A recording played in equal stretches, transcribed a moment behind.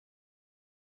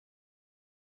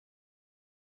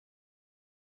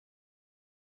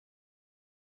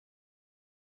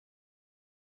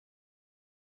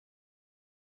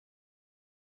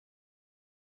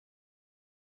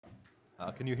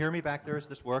Can you hear me back there? Is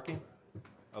this working?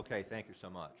 Okay, thank you so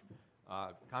much.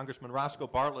 Congressman Roscoe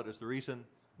Bartlett is the reason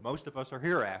most of us are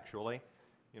here, actually.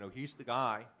 You know, he's the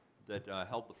guy that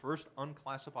held the first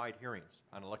unclassified hearings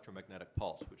on electromagnetic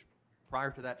pulse, which prior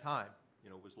to that time, you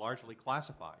know, was largely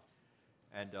classified,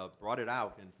 and brought it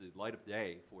out into the light of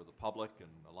day for the public and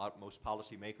most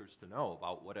policymakers to know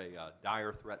about what a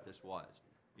dire threat this was,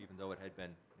 even though it had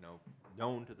been, you know,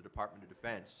 known to the Department of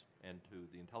Defense and to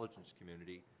the intelligence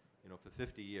community, you know, for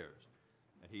 50 years.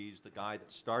 And he's the guy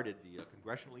that started the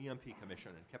Congressional EMP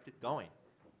Commission and kept it going,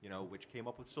 you know, which came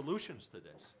up with solutions to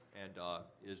this, and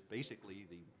is basically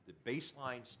the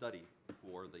baseline study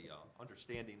for the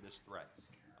understanding this threat.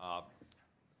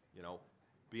 You know,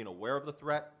 being aware of the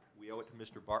threat, we owe it to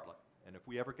Mr. Bartlett. And if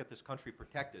we ever get this country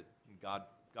protected,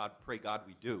 and pray God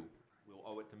we do, we'll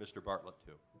owe it to Mr. Bartlett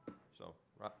too. So,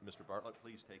 Mr. Bartlett,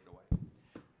 please take it away.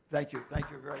 Thank you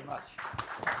very much.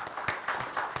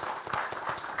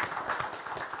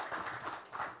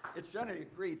 It's generally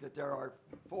agreed that there are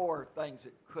 4 things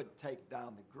that could take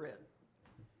down the grid: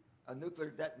 a nuclear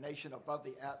detonation above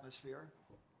the atmosphere,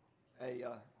 a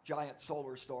giant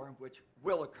solar storm, which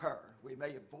will occur. We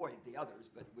may avoid the others,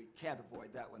 but we can't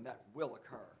avoid that one. That will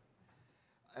occur.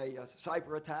 A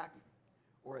cyber attack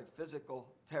or a physical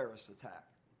terrorist attack.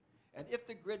 And if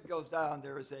the grid goes down,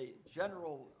 there is a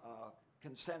general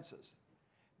consensus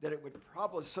that it would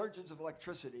probably, surges of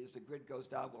electricity as the grid goes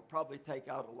down will probably take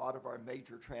out a lot of our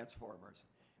major transformers,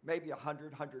 maybe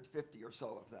 100, 150 or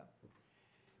so of them.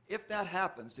 If that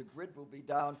happens, the grid will be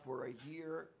down for a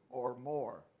year or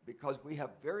more because we have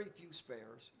very few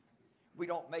spares. We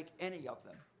don't make any of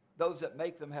them. Those that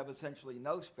make them have essentially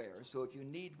no spares, so if you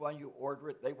need one, you order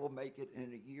it. They will make it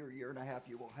in a year, year and a half,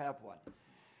 you will have one.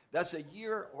 That's a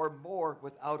year or more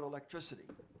without electricity.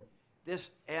 This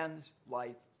ends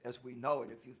life as we know it,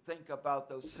 if you think about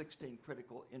those 16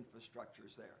 critical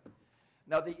infrastructures there.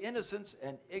 Now, the innocence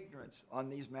and ignorance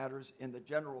on these matters in the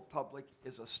general public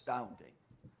is astounding.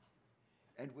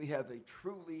 And we have a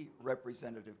truly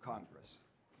representative Congress.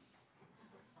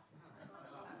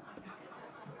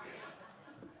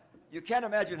 You can't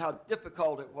imagine how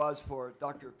difficult it was for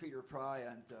Dr. Peter Pry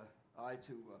and I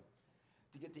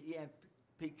to get the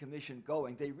EMP Commission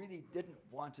going. They really didn't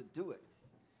want to do it.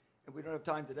 And we don't have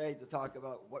time today to talk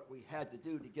about what we had to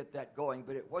do to get that going,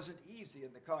 but it wasn't easy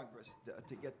in the Congress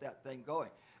to get that thing going.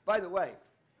 By the way,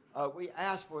 we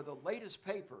asked for the latest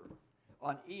paper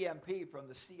on EMP from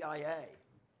the CIA,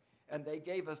 and they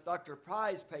gave us Dr.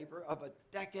 Pry's paper of a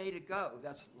decade ago.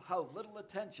 That's how little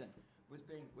attention was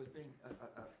being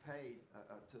paid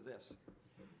to this.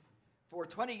 For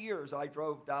 20 years, I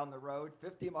drove down the road,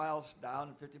 50 miles down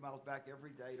and 50 miles back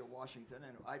every day to Washington,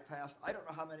 and I passed, I don't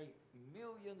know how many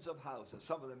millions of houses,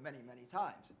 some of them many, many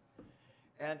times.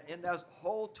 And in those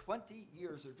whole 20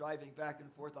 years of driving back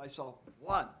and forth, I saw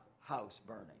one house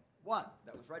burning, one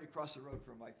that was right across the road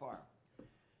from my farm.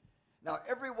 Now,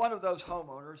 every one of those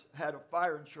homeowners had a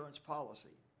fire insurance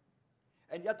policy,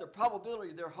 and yet the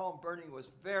probability of their home burning was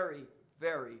very,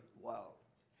 very low.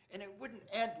 And it wouldn't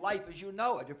end life as you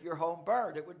know it. If your home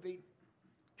burned, it would be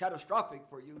catastrophic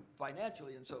for you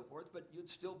financially and so forth, but you'd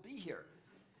still be here.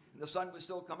 And the sun would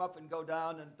still come up and go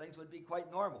down, and things would be quite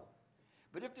normal.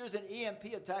 But if there's an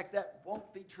EMP attack, that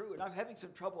won't be true. And I'm having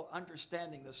some trouble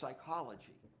understanding the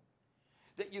psychology.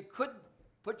 That you couldn't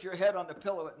put your head on the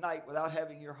pillow at night without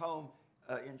having your home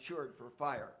insured for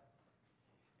fire.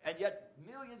 And yet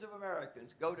millions of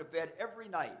Americans go to bed every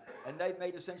night, and they've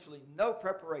made essentially no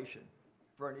preparation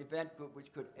for an event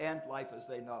which could end life as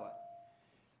they know it.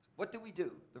 What do we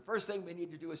do? The first thing we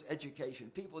need to do is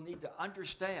education. People need to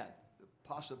understand the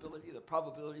possibility, the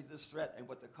probability of this threat, and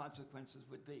what the consequences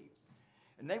would be.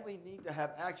 And then we need to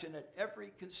have action at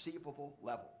every conceivable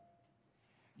level.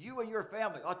 You and your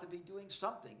family ought to be doing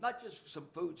something, not just some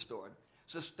food stored.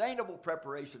 Sustainable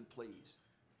preparation, please.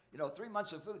 You know, 3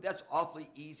 months of food, that's awfully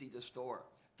easy to store.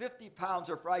 50 pounds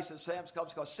of rice at Sam's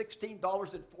Club costs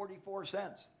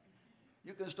 $16.44.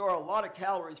 You can store a lot of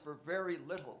calories for very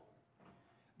little.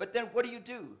 But then what do you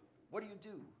do? What do you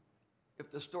do if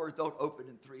the stores don't open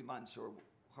in 3 months or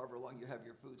however long you have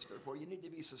your food stored for? You need to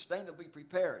be sustainably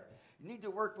prepared. You need to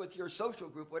work with your social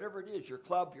group, whatever it is, your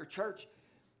club, your church.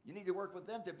 You need to work with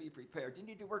them to be prepared. You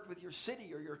need to work with your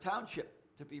city or your township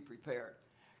to be prepared.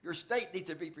 Your state needs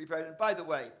to be prepared. And by the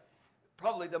way,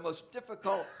 probably the most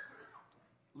difficult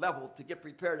level to get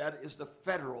prepared at is the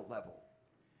federal level.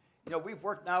 You know, we've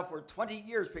worked now for 20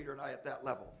 years, Peter and I, at that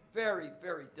level. Very,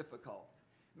 very difficult.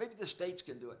 Maybe the states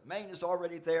can do it. Maine is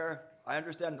already there. I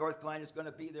understand North Carolina is going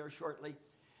to be there shortly.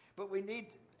 But we need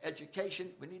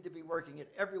education. We need to be working at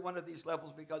every one of these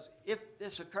levels because if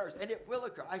this occurs, and it will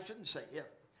occur, I shouldn't say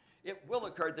It will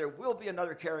occur. There will be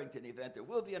another Carrington event. There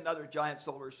will be another giant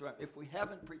solar storm. If we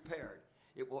haven't prepared,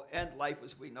 it will end life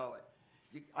as we know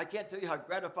it. I can't tell you how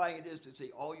gratifying it is to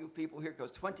see all you people here,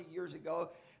 because 20 years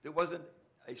ago, there wasn't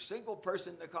a single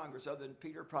person in the Congress other than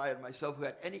Peter Pry and myself who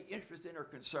had any interest in or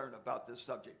concern about this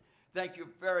subject. Thank you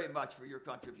very much for your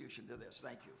contribution to this.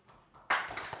 Thank you.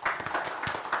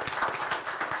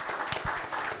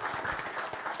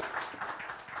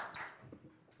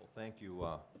 Well, thank you,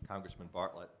 Congressman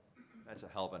Bartlett. That's a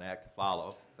hell of an act to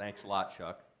follow. Thanks a lot,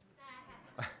 Chuck.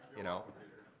 You know,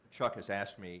 Chuck has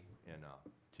asked me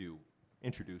to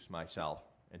introduce myself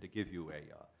and to give you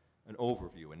an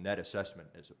overview, a net assessment,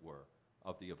 as it were,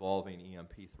 of the evolving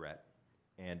EMP threat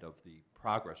and of the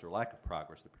progress or lack of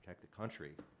progress to protect the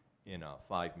country in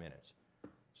 5 minutes.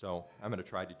 So I'm going to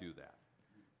try to do that.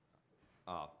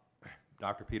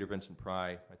 Dr. Peter Vincent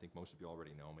Pry, I think most of you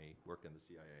already know me, worked in the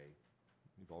CIA.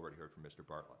 You've already heard from Mr.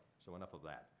 Bartlett, so enough of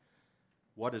that.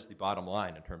 What is the bottom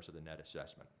line in terms of the net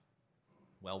assessment?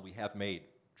 Well, we have made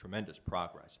tremendous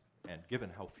progress, and given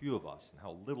how few of us and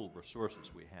how little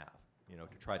resources we have,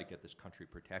 to try to get this country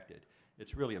protected,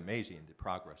 it's really amazing the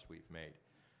progress we've made.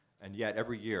 And yet,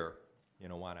 every year,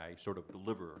 when I sort of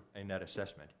deliver a net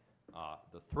assessment,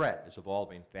 the threat is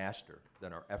evolving faster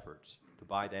than our efforts to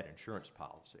buy that insurance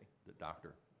policy that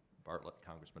Dr. Bartlett,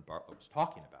 Congressman Bartlett, was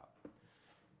talking about.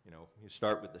 You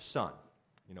start with the sun.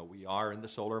 We are in the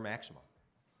solar maximum,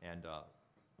 and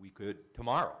we could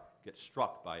tomorrow get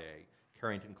struck by a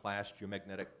Carrington-class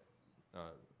geomagnetic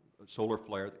solar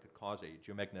flare that could cause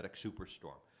a geomagnetic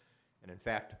superstorm. And in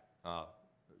fact,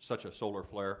 such a solar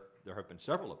flare, there have been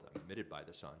several of them emitted by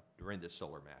the sun during this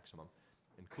solar maximum,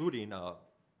 including a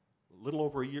little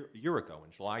over a year ago,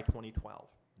 in July 2012.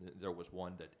 There was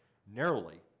one that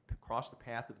narrowly crossed the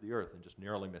path of the Earth and just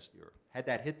narrowly missed the Earth. Had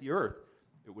that hit the Earth,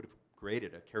 it would have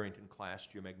created a Carrington-class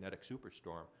geomagnetic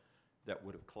superstorm that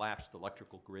would have collapsed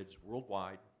electrical grids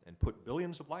worldwide and put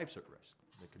billions of lives at risk.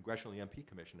 The Congressional EMP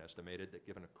Commission estimated that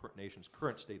given a nation's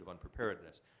current state of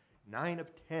unpreparedness, 9 of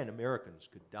 10 Americans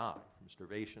could die from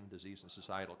starvation, disease, and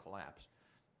societal collapse,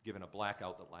 given a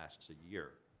blackout that lasts a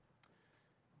year.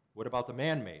 What about the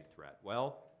man-made threat?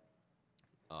 Well,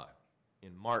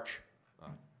 in March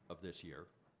of this year,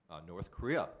 North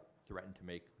Korea threatened to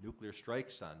make nuclear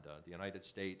strikes on the United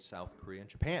States, South Korea, and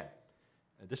Japan.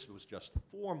 And this was just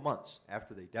 4 months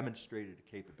after they demonstrated a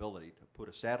capability to put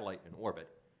a satellite in orbit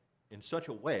in such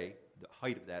a way, the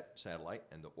height of that satellite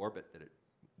and the orbit that it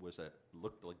was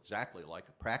looked exactly like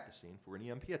a practice scene for an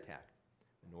EMP attack.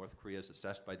 And North Korea is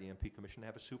assessed by the EMP Commission to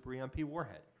have a super EMP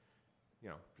warhead.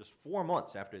 Just 4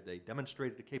 months after they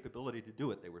demonstrated the capability to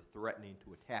do it, they were threatening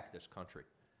to attack this country.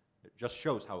 It just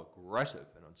shows how aggressive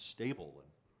and unstable and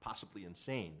possibly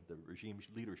insane the regime's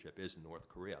leadership is in North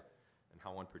Korea and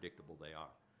how unpredictable they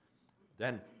are.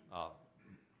 Then, a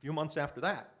few months after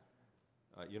that,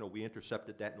 we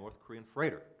intercepted that North Korean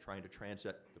freighter trying to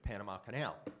transit the Panama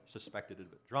Canal, suspected of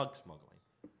drug smuggling.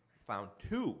 Found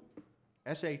 2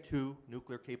 SA-2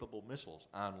 nuclear-capable missiles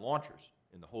on launchers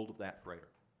in the hold of that freighter.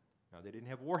 Now, they didn't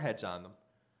have warheads on them,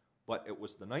 but it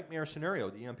was the nightmare scenario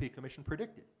the EMP Commission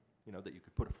predicted, that you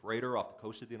could put a freighter off the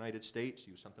coast of the United States,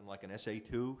 use something like an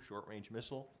SA-2 short-range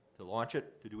missile to launch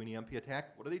it to do an EMP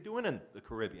attack. What are they doing in the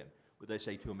Caribbean with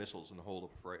SA-2 missiles in the hold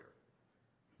of a freighter?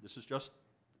 This is just,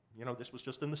 this was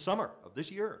just in the summer of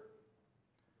this year.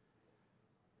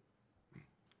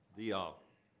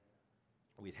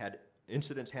 We've had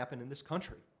incidents happen in this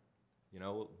country,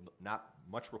 not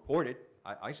much reported.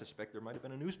 I suspect there might have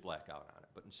been a news blackout on it,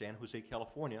 but in San Jose,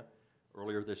 California,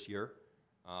 earlier this year,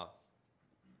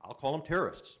 I'll call them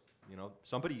terrorists.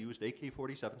 Somebody used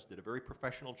AK-47s, did a very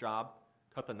professional job,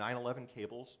 cut the 9/11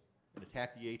 cables, and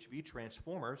attacked the HV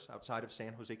transformers outside of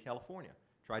San Jose, California.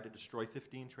 Tried to destroy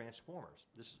 15 transformers.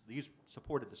 These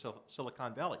supported the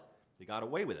Silicon Valley. They got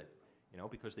away with it,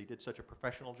 because they did such a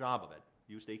professional job of it.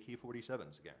 Used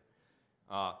AK-47s again.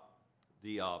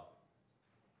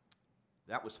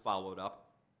 That was followed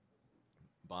up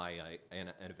by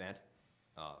an event.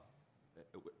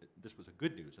 This was a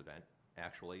good news event.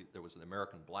 Actually, there was an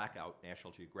American Blackout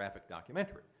National Geographic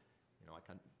documentary. I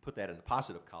can put that in the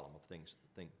positive column of things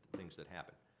that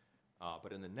happened.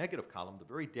 But in the negative column, the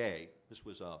very day, this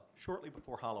was shortly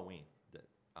before Halloween,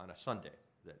 on a Sunday,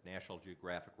 that National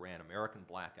Geographic ran American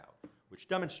Blackout, which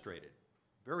demonstrated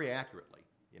very accurately,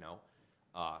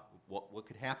 what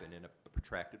could happen in a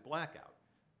protracted blackout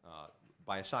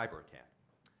by a cyber attack.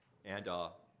 And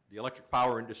the electric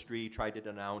power industry tried to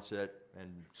denounce it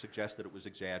and suggest that it was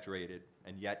exaggerated,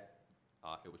 and yet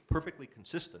it was perfectly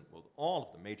consistent with all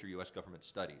of the major U.S. government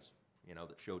studies,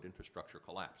 that showed infrastructure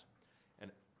collapse.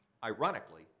 And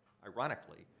ironically,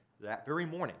 that very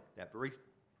morning, that very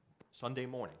Sunday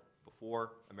morning,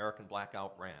 before American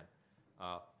Blackout ran,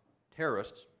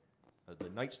 terrorists, the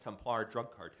Knights Templar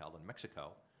drug cartel in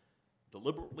Mexico,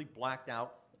 deliberately blacked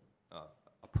out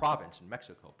a province in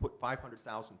Mexico, put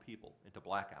 500,000 people into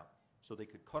blackout so they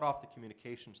could cut off the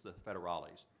communications to the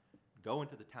federales, go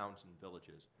into the towns and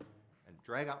villages, and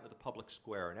drag out into the public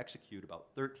square and execute about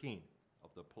 13 of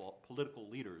the political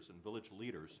leaders and village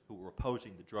leaders who were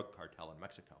opposing the drug cartel in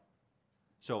Mexico.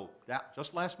 So that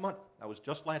was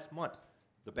just last month.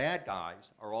 The bad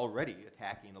guys are already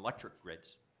attacking electric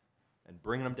grids and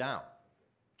bringing them down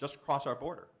just across our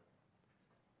border.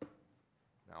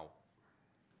 Now,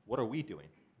 what are we doing?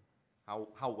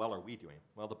 How well are we doing?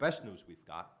 Well, the best news we've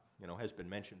got, has been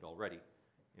mentioned already.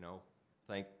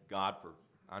 Thank God for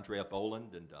Andrea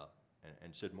Boland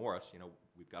and Sid Morris.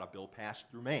 We've got a bill passed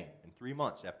through Maine in 3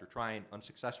 months after trying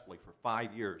unsuccessfully for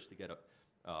 5 years to get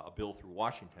a bill through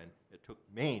Washington. It took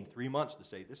Maine 3 months to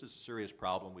say, this is a serious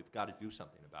problem, we've got to do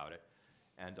something about it.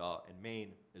 And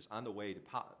Maine is on the way to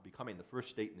becoming the first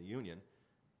state in the Union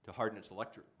to harden its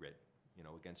electric grid,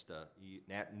 against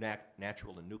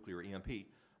natural and nuclear EMP,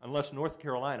 unless North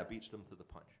Carolina beats them to the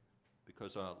punch.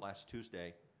 Because this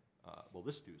Tuesday,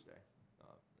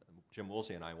 Jim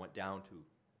Woolsey and I went down to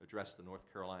address the North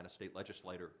Carolina State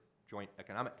Legislature Joint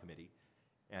Economic Committee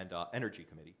and Energy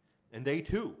Committee, and they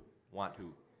too want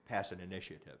to pass an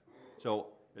initiative. So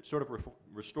it sort of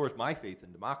restores my faith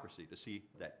in democracy to see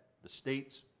that the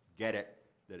states get it,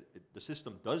 that the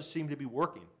system does seem to be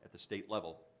working at the state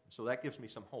level. So that gives me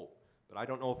some hope. But I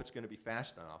don't know if it's going to be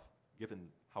fast enough, given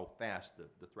how fast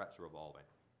the threats are evolving.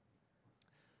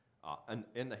 And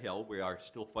in the Hill, we are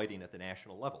still fighting at the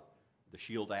national level. The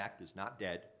SHIELD Act is not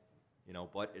dead,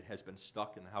 but it has been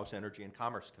stuck in the House Energy and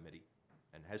Commerce Committee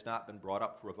and has not been brought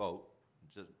up for a vote.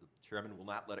 The chairman will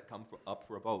not let it come up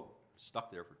for a vote. It's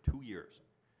stuck there for 2 years.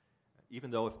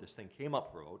 Even though if this thing came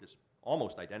up for a vote, it's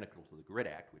almost identical to the GRID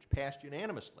Act, which passed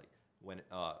unanimously when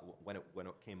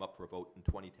it came up for a vote in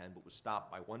 2010, but was stopped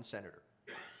by one senator.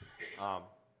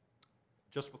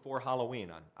 Just before Halloween,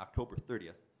 on October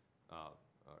 30th,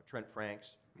 Trent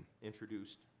Franks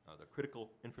introduced the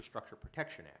Critical Infrastructure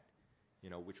Protection Act,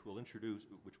 which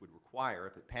would require,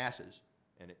 if it passes,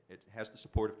 and it has the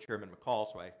support of Chairman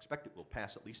McCall, so I expect it will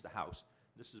pass at least the House.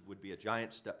 This would be a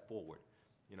giant step forward,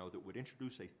 that would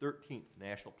introduce a 13th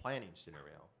national planning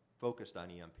scenario focused on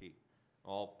EMP.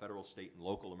 All federal, state, and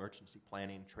local emergency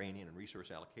planning, training, and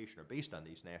resource allocation are based on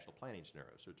these national planning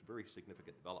scenarios, so it's a very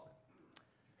significant development.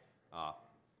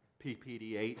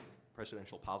 PPD 8,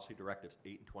 Presidential Policy Directives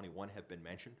 8 and 21 have been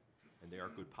mentioned, and they are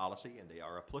good policy, and they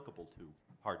are applicable to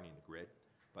hardening the grid,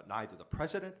 but neither the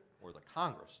President or the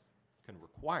Congress can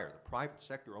require the private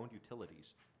sector-owned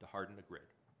utilities to harden the grid.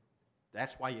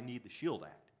 That's why you need the SHIELD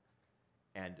Act.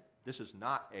 And this is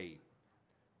not a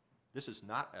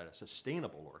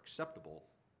sustainable or acceptable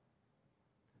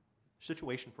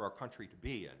situation for our country to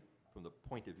be in from the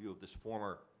point of view of this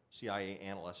former CIA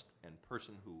analyst and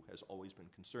person who has always been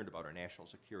concerned about our national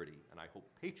security, and I hope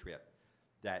patriot,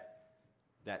 that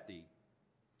the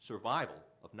survival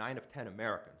of 9 of 10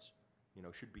 Americans,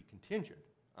 should be contingent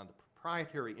on the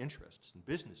proprietary interests and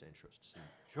business interests, and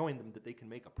showing them that they can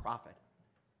make a profit,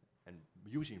 and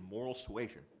using moral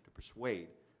suasion to persuade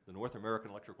the North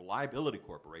American Electric Reliability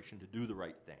Corporation to do the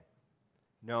right thing.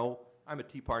 No, I'm a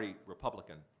Tea Party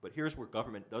Republican, but here's where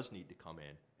government does need to come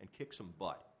in and kick some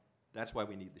butt. That's why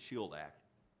we need the SHIELD Act.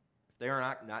 If they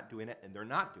are not doing it, and they're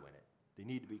not doing it, they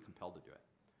need to be compelled to do it.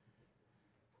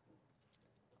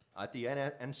 At the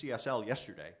NCSL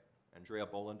yesterday, Andrea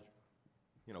Boland,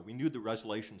 we knew the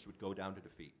resolutions would go down to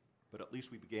defeat, but at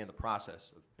least we began the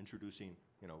process of introducing,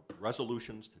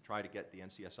 resolutions to try to get the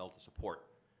NCSL to support,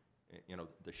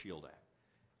 the SHIELD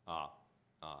Act.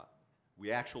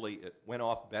 It went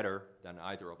off better than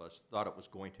either of us thought it was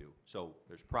going to, so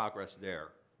there's progress there,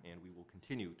 and we will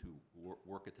continue to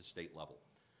work at the state level.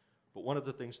 But one of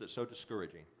the things that's so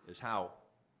discouraging is how,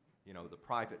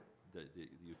 the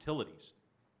utilities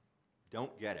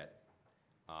don't get it.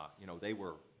 They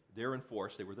were there in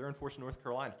force. They were there in force in North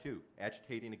Carolina too,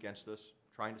 agitating against us,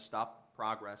 trying to stop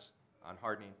progress on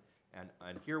hardening.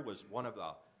 And here was one of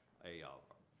a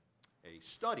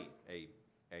study, a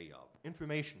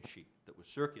information sheet that was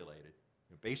circulated,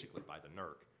 basically by the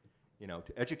NERC,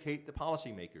 to educate the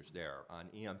policymakers there on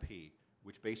EMP,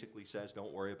 which basically says,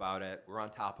 don't worry about it, we're on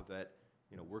top of it,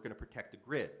 we're going to protect the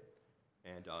grid.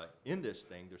 And in this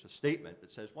thing, there's a statement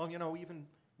that says, well, even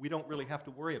we don't really have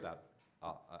to worry about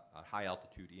a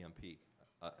high-altitude EMP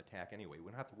attack anyway. We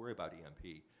don't have to worry about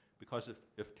EMP, because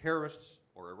if terrorists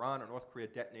or Iran or North Korea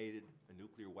detonated a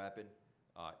nuclear weapon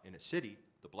In a city,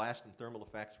 the blast and thermal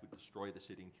effects would destroy the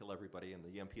city and kill everybody, and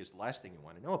the EMP is the last thing you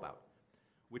want to know about,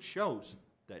 which shows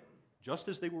that just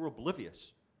as they were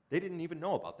oblivious, they didn't even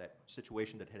know about that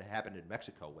situation that had happened in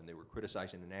Mexico when they were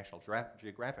criticizing the National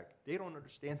Geographic. They don't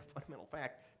understand the fundamental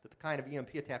fact that the kind of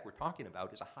EMP attack we're talking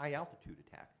about is a high-altitude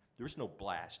attack. There is no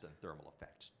blast and thermal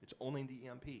effects. It's only the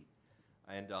EMP.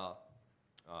 And,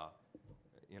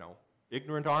 you know,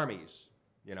 ignorant armies,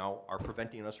 you know, are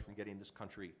preventing us from getting this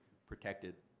country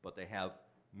protected, but they have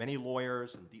many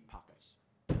lawyers and deep pockets.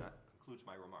 And that concludes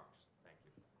my remarks. Thank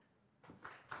you.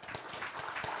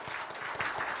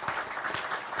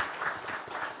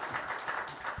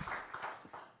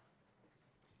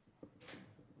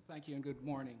 Thank you and good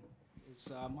morning.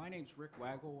 My name's Rick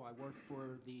Waggel. I work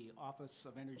for the Office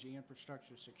of Energy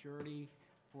Infrastructure Security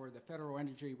for the Federal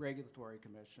Energy Regulatory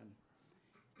Commission.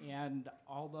 And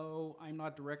although I'm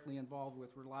not directly involved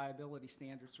with reliability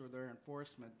standards or their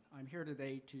enforcement, I'm here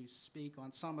today to speak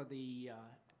on some of the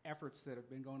efforts that have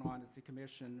been going on at the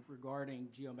Commission regarding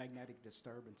geomagnetic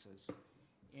disturbances.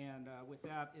 And with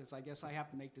that is, I guess I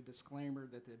have to make the disclaimer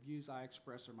that the views I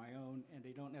express are my own and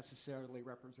they don't necessarily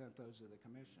represent those of the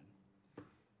Commission.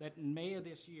 That in May of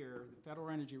this year, the Federal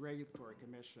Energy Regulatory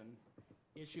Commission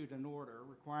issued an order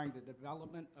requiring the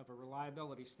development of a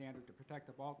reliability standard to protect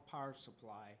the bulk power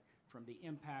supply from the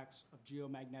impacts of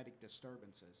geomagnetic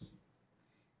disturbances.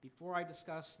 Before I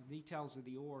discuss the details of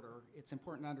the order, it's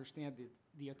important to understand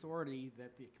the authority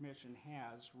that the Commission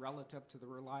has relative to the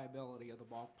reliability of the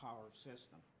bulk power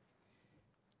system.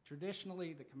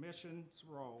 Traditionally, the Commission's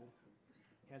role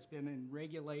has been in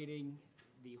regulating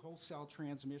the wholesale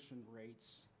transmission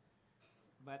rates,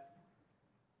 but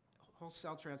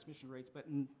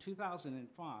in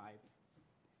 2005,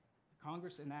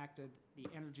 Congress enacted the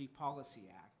Energy Policy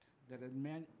Act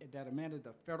that amended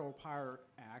the Federal Power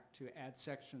Act to add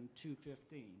Section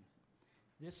 215.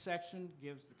 This section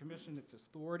gives the Commission its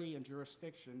authority and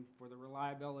jurisdiction for the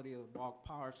reliability of the bulk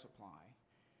power supply.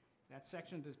 That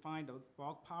section defined a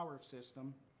bulk power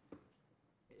system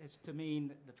is to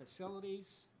mean the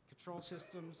facilities, control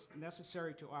systems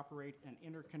necessary to operate an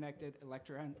interconnected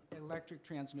electric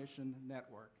transmission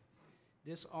network.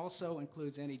 This also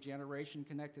includes any generation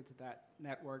connected to that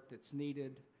network that's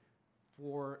needed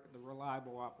for the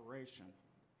reliable operation.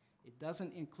 It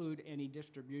doesn't include any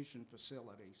distribution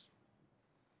facilities.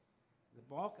 The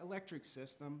bulk electric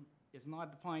system is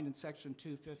not defined in Section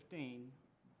 215,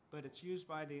 but it's used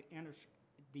by the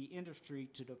industry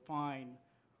to define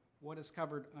what is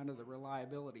covered under the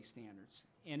reliability standards.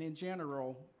 And in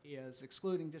general, is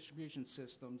excluding distribution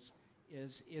systems,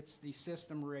 it's the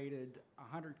system rated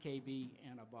 100 kV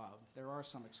and above. There are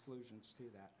some exclusions to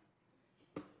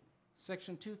that.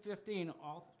 Section 215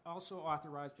 also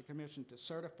authorized the Commission to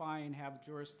certify and have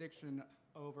jurisdiction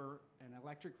over an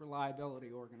electric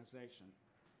reliability organization.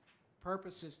 The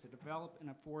purpose is to develop and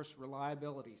enforce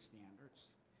reliability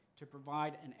standards to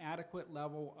provide an adequate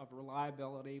level of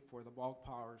reliability for the bulk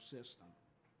power system.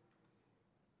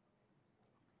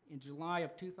 In July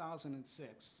of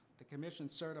 2006, the Commission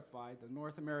certified the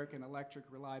North American Electric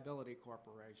Reliability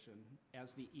Corporation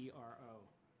as the ERO.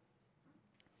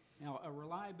 Now, a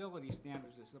reliability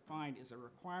standard is defined as a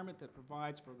requirement that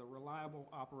provides for the reliable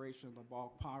operation of the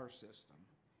bulk power system.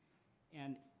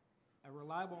 And a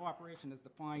reliable operation is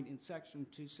defined in Section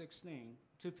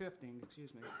 215,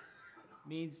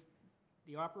 means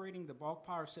the operating the bulk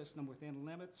power system within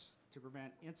limits to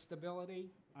prevent instability,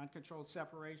 uncontrolled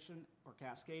separation, or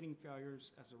cascading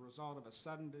failures as a result of a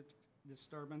sudden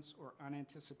disturbance or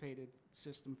unanticipated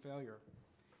system failure.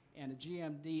 And a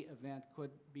GMD event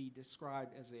could be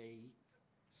described as a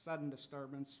sudden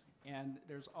disturbance, and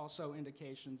there's also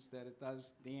indications that it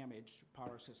does damage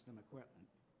power system equipment.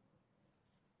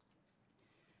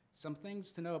 Some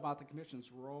things to know about the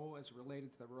Commission's role as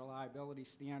related to the reliability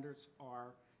standards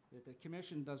are that the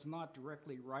Commission does not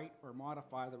directly write or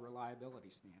modify the reliability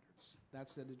standards.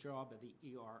 That's the job of the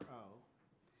ERO.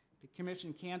 The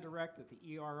Commission can direct that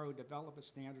the ERO develop a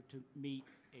standard to meet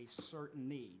a certain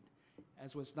need,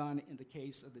 as was done in the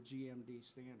case of the GMD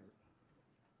standard.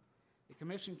 The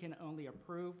Commission can only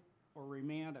approve or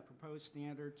remand a proposed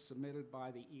standard submitted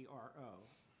by the ERO.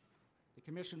 The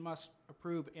Commission must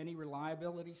approve any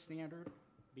reliability standard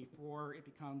before it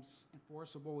becomes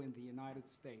enforceable in the United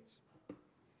States.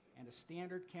 And a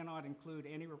standard cannot include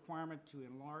any requirement to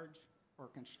enlarge or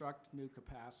construct new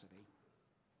capacity.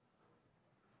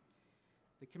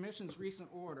 The Commission's recent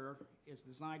order is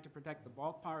designed to protect the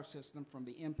bulk power system from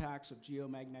the impacts of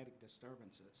geomagnetic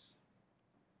disturbances.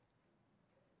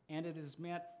 And it is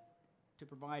meant to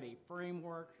provide a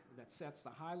framework that sets the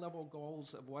high-level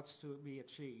goals of what's to be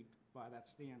achieved by that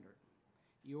standard.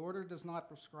 The order does not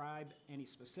prescribe any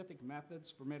specific methods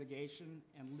for mitigation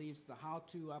and leaves the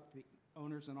how-to up to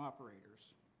owners and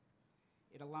operators.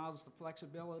 It allows the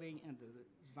flexibility and the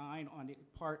design on the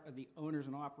part of the owners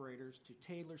and operators to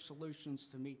tailor solutions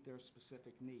to meet their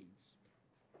specific needs.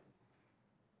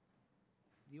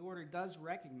 The order does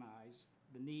recognize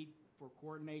the need for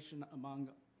coordination among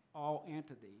all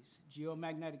entities.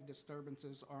 Geomagnetic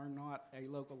disturbances are not a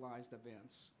localized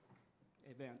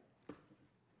event.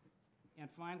 And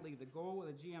finally, the goal of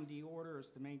the GMD order is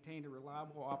to maintain a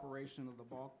reliable operation of the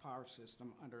bulk power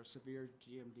system under a severe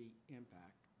GMD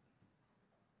impact.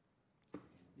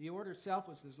 The order itself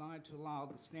was designed to allow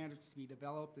the standards to be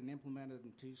developed and implemented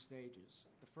in 2 stages.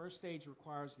 The first stage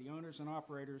requires the owners and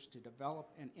operators to develop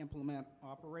and implement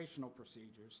operational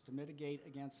procedures to mitigate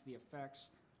against the effects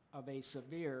of a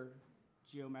severe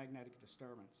geomagnetic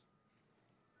disturbance.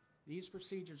 These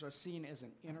procedures are seen as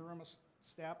an interim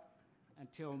step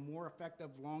until more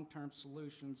effective long-term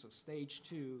solutions of Stage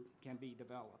 2 can be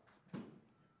developed.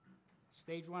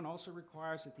 Stage 1 also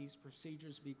requires that these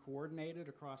procedures be coordinated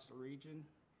across the region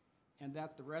and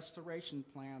that the restoration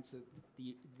plans that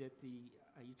the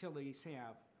utilities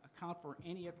have account for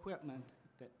any equipment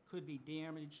that could be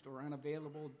damaged or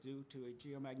unavailable due to a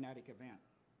geomagnetic event.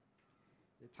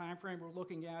 The time frame we're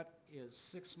looking at is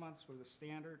 6 months for the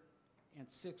standard and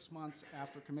 6 months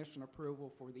after commission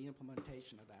approval for the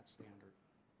implementation of that standard.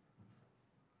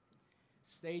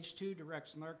 Stage 2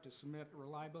 directs NERC to submit a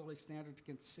reliability standard to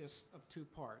consist of 2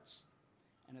 parts: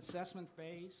 an assessment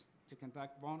phase to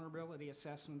conduct vulnerability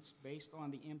assessments based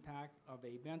on the impact of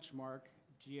a benchmark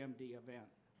GMD event,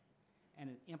 and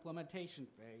an implementation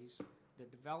phase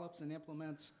that develops and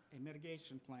implements a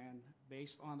mitigation plan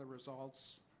based on the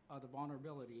results of the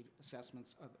vulnerability assessment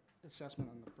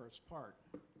on the first part.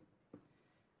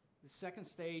 The second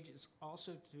stage is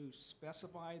also to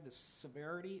specify the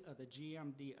severity of the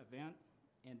GMD event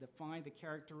and define the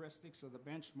characteristics of the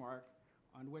benchmark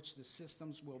on which the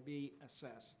systems will be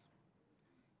assessed.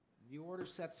 The order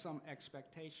sets some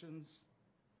expectations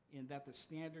in that the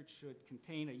standard should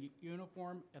contain a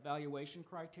uniform evaluation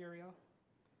criteria,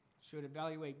 should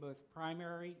evaluate both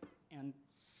primary and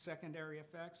secondary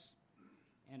effects,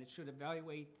 and it should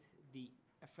evaluate the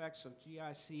effects of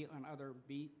GIC on other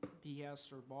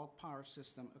BPS or bulk power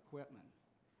system equipment.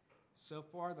 So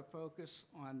far, the focus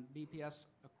on BPS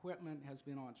equipment has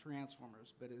been on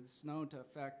transformers, but it is known to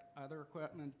affect other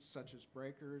equipment such as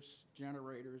breakers,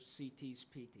 generators, CTs,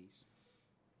 PTs.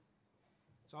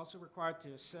 It's also required to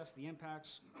assess the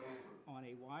impacts on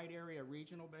a wide area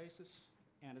regional basis,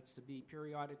 and it's to be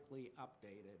periodically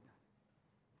updated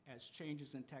as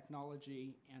changes in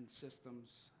technology and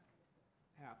systems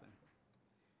happen.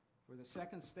 For the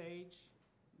second stage,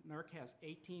 NERC has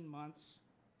 18 months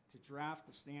to draft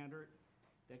a standard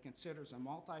that considers a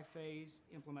multi-phased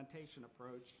implementation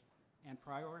approach and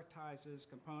prioritizes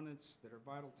components that are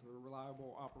vital to the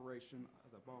reliable operation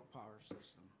of the bulk power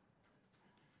system.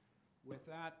 With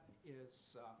that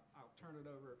I'll turn it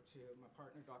over to my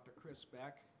partner, Dr. Chris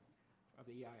Beck of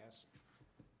the EIS.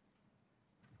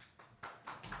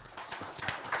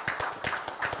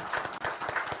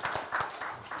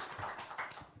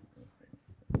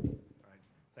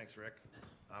 Thanks, Rick.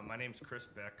 My name's Chris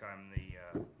Beck. I'm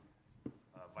the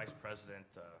Vice President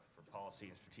for Policy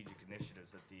and Strategic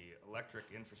Initiatives at the Electric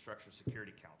Infrastructure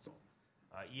Security Council.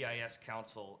 EIS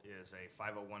Council is a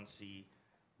 501c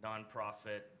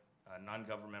nonprofit,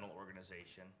 non-governmental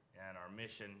organization, and our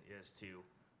mission is to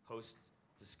host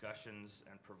discussions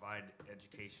and provide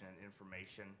education and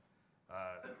information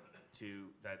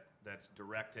that's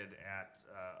directed at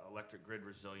electric grid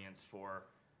resilience for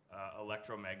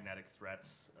electromagnetic threats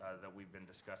that we've been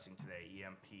discussing today: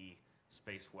 EMP,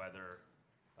 space weather,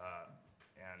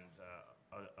 and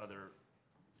other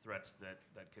threats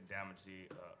that could damage the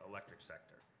electric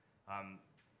sector.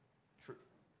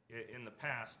 In the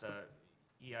past,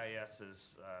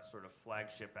 EIS's sort of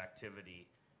flagship activity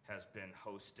has been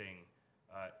hosting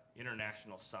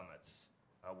international summits.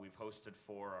 We've hosted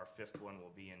 4. Our 5th one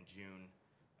will be in June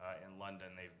in London.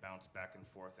 They've bounced back and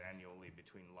forth annually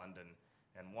between London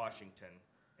and Washington,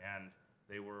 and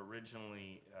they were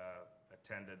originally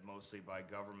attended mostly by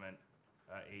government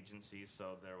agencies,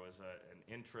 so there was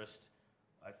an interest,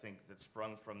 I think, that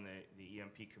sprung from the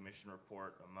EMP Commission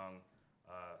report among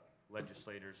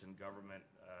legislators and government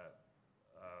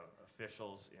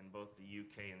officials in both the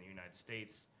UK and the United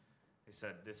States. They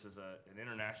said this is an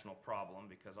international problem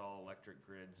because all electric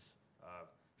grids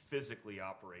physically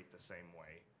operate the same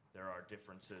way. There are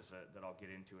differences that I'll get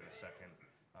into in a second.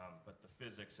 But the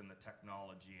physics and the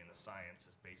technology and the science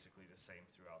is basically the same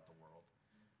throughout the world.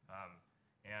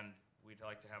 And we'd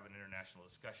like to have an international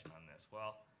discussion on this.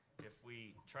 Well, if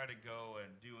we try to go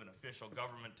and do an official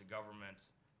government-to-government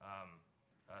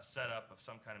setup of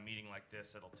some kind of meeting like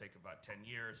this, it'll take about 10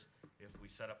 years. If we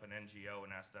set up an NGO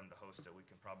and ask them to host it, we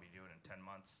can probably do it in 10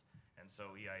 months. And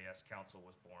so EIS Council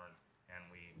was born, and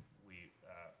we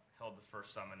held the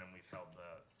first summit, and we've held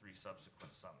the 3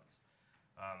 subsequent summits.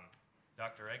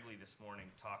 Dr. Egley this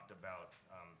morning talked about,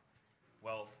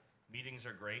 well, meetings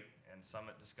are great, and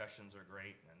summit discussions are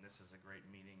great, and this is a great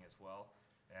meeting as well.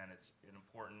 And it's an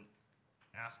important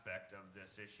aspect of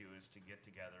this issue is to get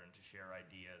together and to share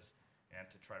ideas and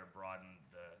to try to broaden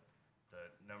the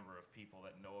number of people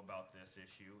that know about this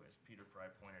issue. As Peter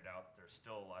Pry pointed out, there's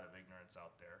still a lot of ignorance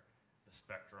out there. The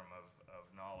spectrum of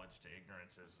knowledge to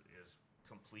ignorance is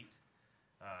complete,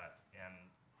 and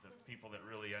the people that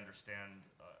really understand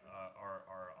are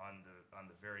on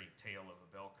the very tail of a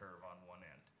bell curve on one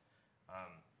end.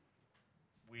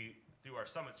 Through our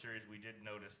summit series, we did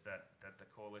notice that the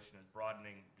coalition is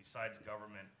broadening. Besides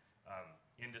government,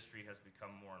 industry has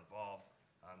become more involved.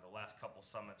 The last couple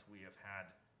summits, we have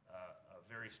had a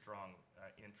very strong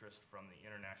interest from the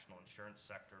international insurance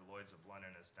sector. Lloyd's of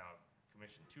London has now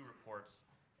commissioned 2 reports,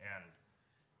 and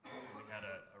we had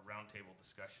a roundtable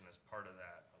discussion as part of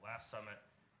that last summit.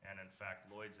 And in fact,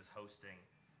 Lloyd's is hosting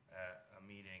a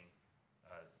meeting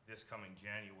this coming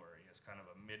January as kind of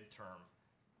a midterm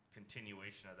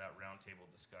continuation of that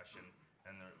roundtable discussion.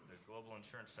 And the global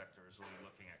insurance sector is really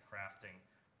looking at crafting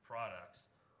products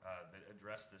that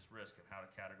address this risk and how to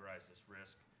categorize this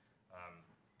risk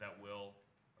that will,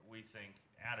 we think,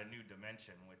 add a new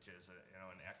dimension, which is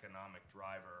an economic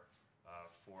driver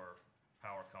for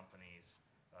power companies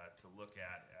to look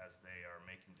at as they are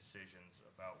making decisions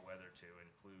about whether to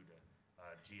include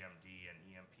GMD and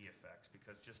EMP effects.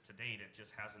 Because just to date, it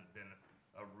just hasn't been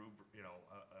a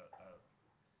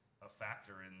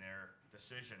factor in their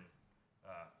decision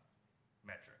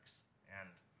metrics. And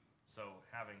so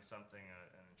having something,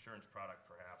 an insurance product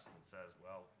perhaps, that says,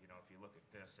 well, if you look at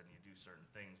this and you do certain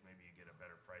things, maybe you get a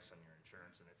better price on your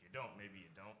insurance, and if you don't, maybe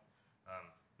you don't.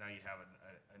 Now you have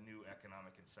a new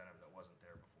economic incentive that wasn't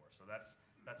there before. So that's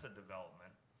a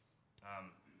development.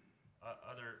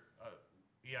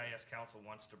 EIS Council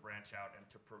wants to branch out and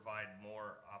to provide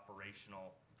more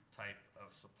operational type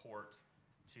of support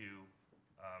to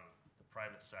the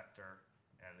private sector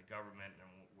and the government. And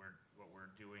what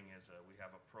we're doing is we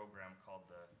have a program called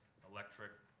the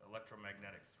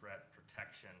Electromagnetic Threat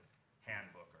Protection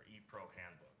Handbook, or EPRO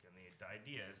handbook. And the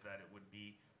idea is that it would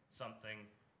be something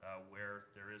where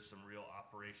there is some real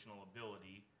operational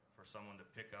ability for someone to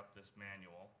pick up this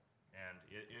manual, and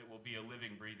it will be a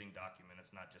living, breathing document.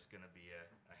 It's not just going to be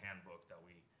a handbook that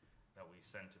we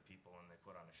send to people and they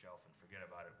put on a shelf and forget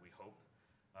about it, we hope.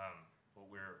 But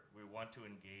we want to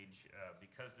engage,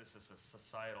 because this is a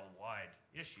societal-wide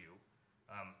issue,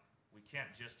 we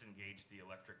can't just engage the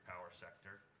electric power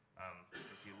sector.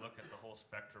 If you look at the whole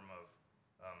spectrum of,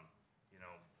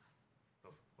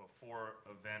 before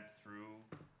event through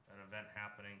an event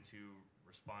happening to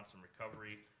response and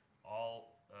recovery,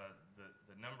 all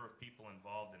the number of people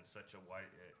involved in such a wide,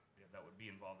 that would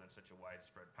be involved in such a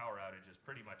widespread power outage is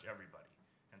pretty much everybody.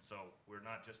 And so we're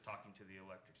not just talking to the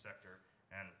electric sector,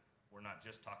 and we're not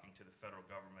just talking to the federal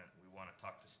government. We want to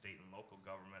talk to state and local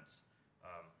governments,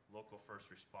 local first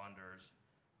responders,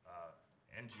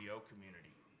 NGO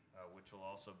community, which will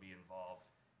also be involved.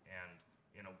 And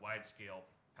in a wide-scale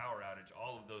power outage,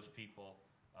 all of those people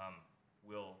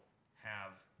will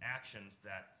have actions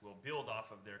that will build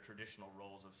off of their traditional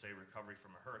roles of, say, recovery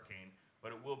from a hurricane, but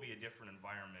it will be a different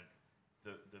environment.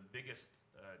 The biggest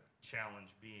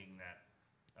challenge being that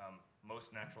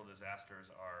most natural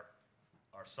disasters are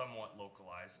somewhat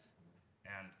localized,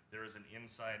 and there is an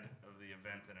inside of the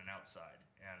event and an outside.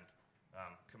 And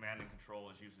command and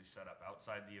control is usually set up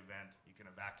outside the event. You can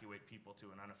evacuate people to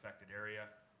an unaffected area.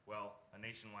 Well, a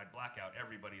nationwide blackout,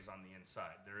 everybody's on the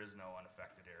inside. There is no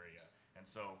unaffected area. And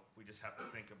so we just have to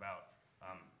think about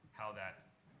how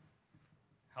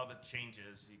the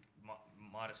changes,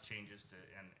 modest changes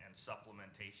and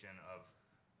supplementation of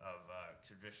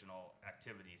traditional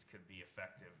activities could be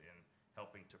effective in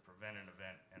helping to prevent an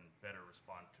event and better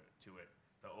respond to it,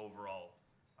 the overall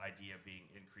idea being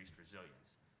increased resilience.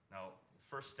 Now, the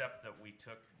first step that we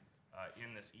took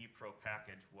in this EPRO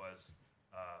package was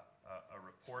a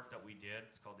report that we did.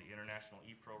 It's called the International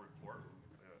EPRO Report.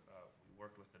 We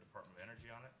worked with the Department of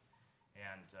Energy on it.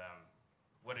 And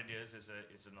what it is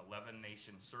an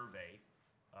 11-nation survey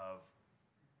of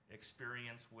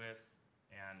experience with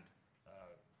and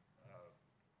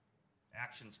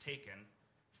actions taken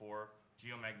for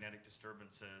geomagnetic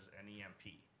disturbances and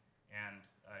EMP. And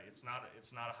it's not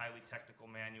a highly technical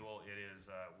manual. It is,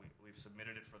 we've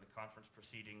submitted it for the conference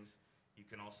proceedings. You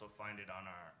can also find it on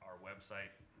our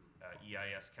website,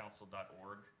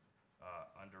 eiscouncil.org,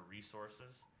 under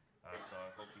resources. So I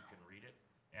hope you can read it.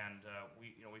 And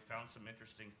we found some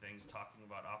interesting things talking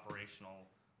about operational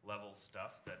level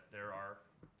stuff, that there are,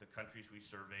 the countries we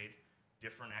surveyed,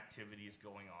 different activities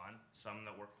going on, some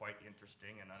that were quite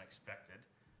interesting and unexpected.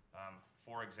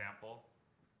 For example,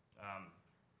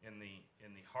 in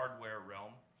the hardware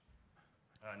realm,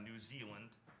 New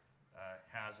Zealand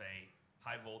has a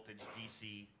high voltage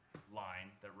DC line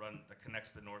that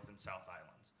connects the North and South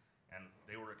Islands, and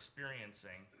they were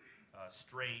experiencing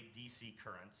stray DC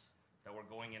currents that were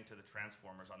going into the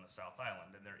transformers on the South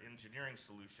Island, and their engineering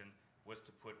solution was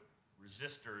to put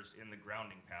resistors in the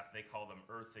grounding path. They call them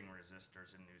earthing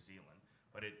resistors in New Zealand,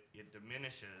 but it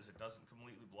diminishes, it doesn't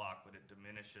completely block, but it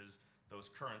diminishes those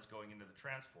currents going into the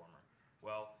transformer.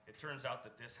 Well, it turns out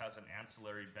that this has an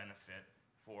ancillary benefit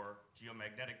for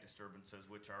geomagnetic disturbances,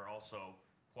 which are also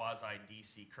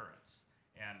quasi-DC currents.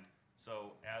 And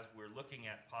so as we're looking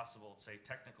at possible, say,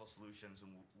 technical solutions, and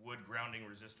would grounding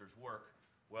resistors work,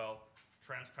 well,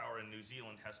 TransPower in New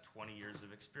Zealand has 20 years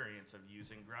of experience of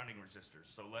using grounding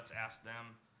resistors. So let's ask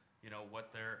them,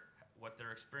 what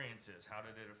their experience is. How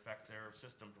did it affect their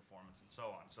system performance, and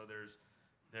so on. So there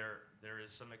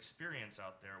is some experience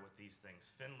out there with these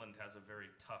things. Finland has a very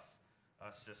tough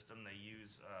system. They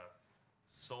use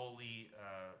solely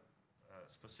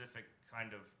specific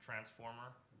kind of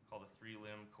transformer called a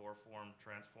 3-limb core form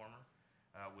transformer,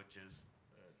 which is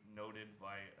noted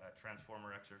by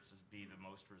transformer experts as be the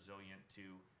most resilient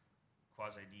to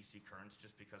quasi-DC currents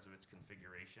just because of its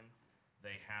configuration.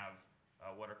 They have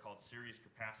what are called series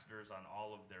capacitors on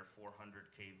all of their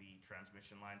 400 kV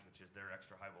transmission lines, which is their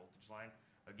extra high voltage line.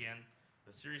 Again,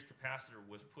 the series capacitor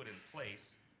was put in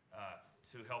place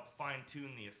to help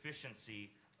fine-tune the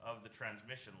efficiency of the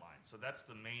transmission line. So that's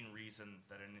the main reason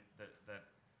that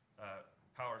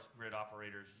power grid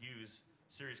operators use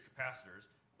series capacitors,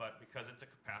 but because it's a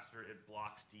capacitor, it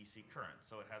blocks DC current,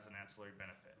 so it has an ancillary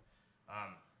benefit.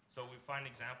 So we find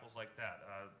examples like that.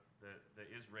 The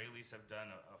Israelis have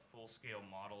done a full-scale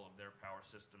model of their power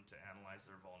system to analyze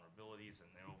their vulnerabilities, and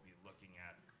they will be looking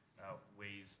at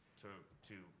ways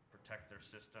to protect their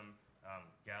system,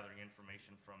 gathering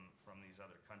information from these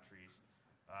other countries.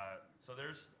 So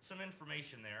there's some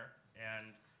information there, and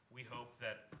we hope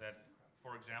that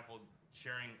for example,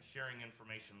 sharing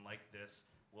information like this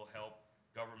will help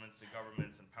governments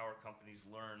and power companies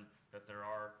learn that there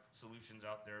are solutions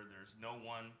out there. There's no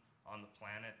one on the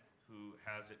planet who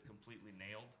has it completely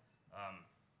nailed.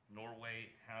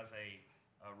 Norway has a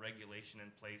regulation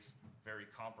in place very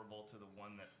comparable to the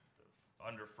one that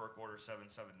under FERC Order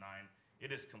 779. It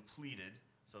is completed,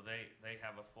 so they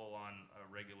have a full-on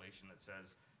regulation that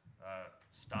says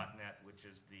Statnett, which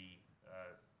is the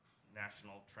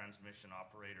national transmission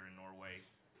operator in Norway,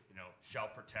 shall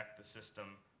protect the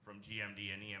system from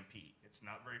GMD and EMP. It's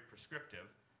not very prescriptive,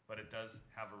 but it does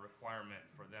have a requirement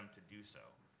for them to do so.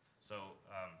 So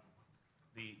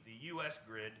the U.S.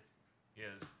 grid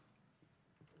is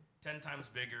 10 times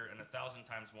bigger and 1,000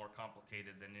 times more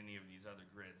complicated than any of these other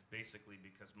grids, basically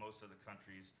because most of the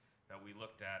countries that we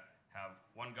looked at have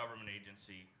one government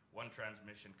agency, one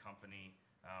transmission company,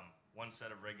 one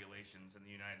set of regulations, and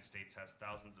the United States has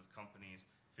thousands of companies,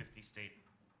 50 state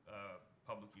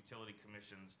public utility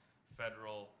commissions,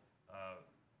 federal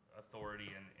authority,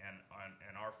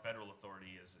 and our federal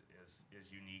authority is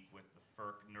unique with the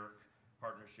FERC-NERC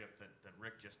partnership that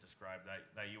Rick just described.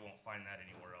 That you won't find that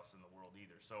anywhere else in the world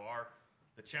either. So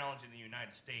the challenge in the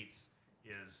United States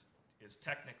is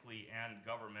technically and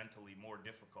governmentally more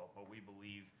difficult, but we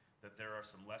believe that there are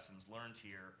some lessons learned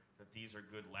here, that these are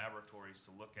good laboratories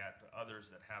to look at to others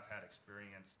that have had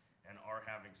experience and are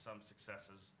having some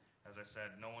successes. As I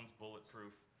said, no one's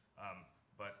bulletproof,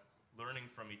 but learning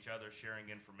from each other, sharing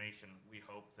information, we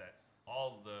hope that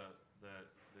all the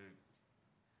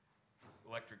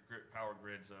electric power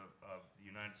grids of the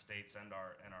United States and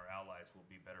our allies will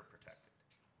be better protected.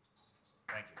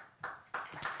 Thank you.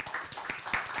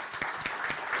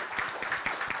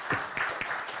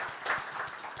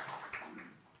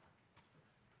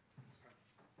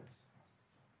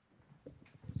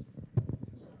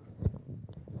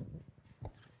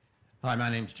 Hi,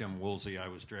 my name's Jim Woolsey. I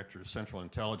was Director of Central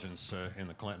Intelligence in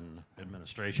the Clinton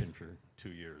administration for 2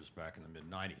 years back in the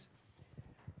mid-90s.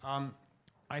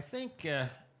 I think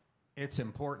it's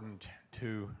important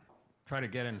to try to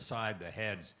get inside the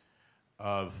heads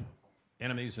of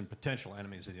enemies and potential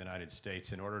enemies of the United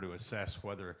States in order to assess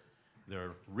whether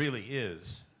there really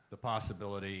is the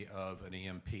possibility of an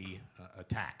EMP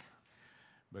attack.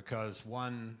 because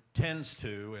one tends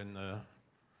to, in the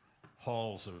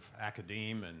halls of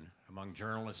academe and among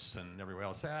journalists and everywhere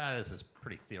else, say, this is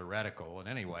pretty theoretical. And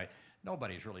anyway,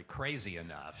 nobody's really crazy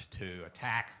enough to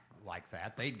attack like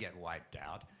that. They'd get wiped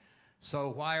out. So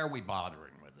why are we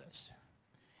bothering with this?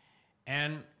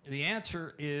 And the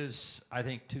answer is, I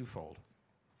think, twofold.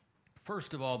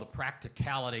 First of all, the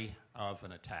practicality of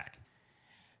an attack.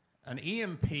 An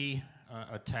EMP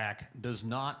attack does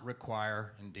not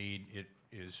require, indeed, it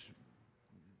is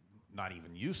not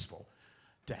even useful,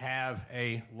 to have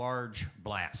a large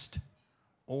blast,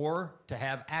 or to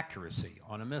have accuracy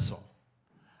on a missile,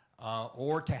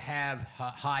 or to have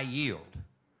high yield.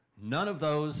 None of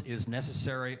those is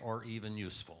necessary or even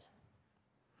useful.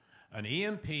 An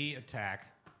EMP attack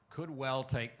could well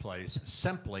take place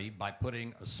simply by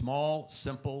putting a small,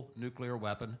 simple nuclear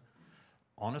weapon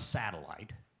on a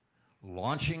satellite,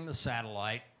 launching the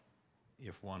satellite,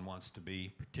 if one wants to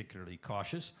be particularly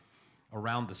cautious,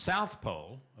 around the South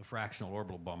Pole, a fractional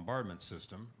orbital bombardment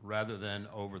system, rather than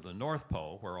over the North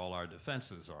Pole, where all our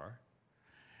defenses are.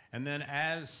 And then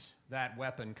as that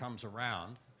weapon comes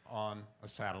around on a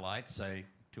satellite, say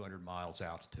 200 miles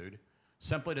altitude,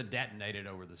 simply to detonate it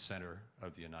over the center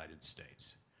of the United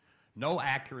States. No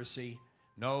accuracy,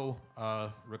 no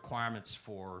requirements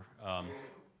for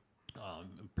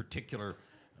particular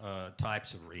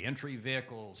types of reentry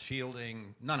vehicles,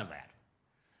 shielding, none of that.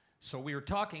 So we are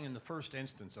talking in the first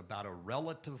instance about a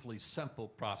relatively simple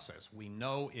process. We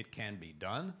know it can be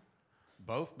done,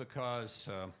 both because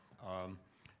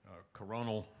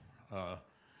coronal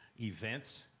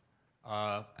events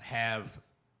have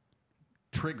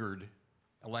triggered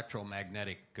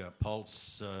electromagnetic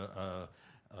pulse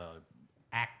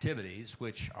activities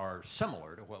which are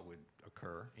similar to what would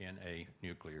occur in a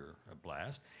nuclear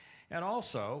blast. And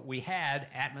also, we had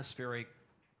atmospheric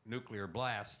nuclear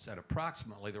blasts at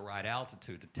approximately the right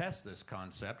altitude to test this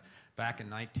concept back in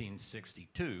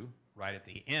 1962, right at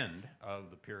the end of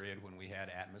the period when we had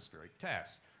atmospheric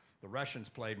tests. The Russians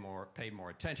paid more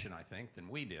attention, I think, than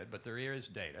we did, but there is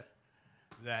data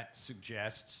that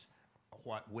suggests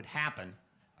what would happen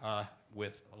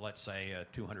with, let's say, a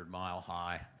 200-mile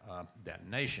high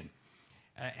detonation.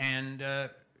 And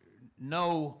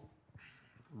no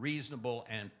reasonable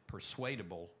and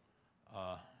persuadable,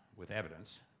 with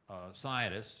evidence,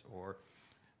 scientist or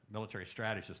military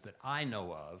strategist that I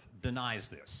know of denies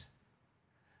this.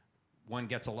 One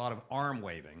gets a lot of arm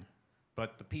waving,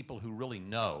 but the people who really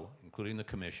know, including the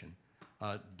Commission,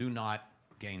 do not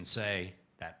gainsay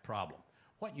that problem.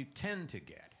 What you tend to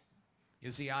get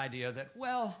is the idea that,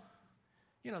 well,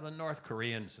 you know, the North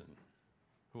Koreans and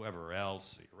whoever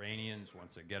else, the Iranians,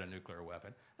 once they get a nuclear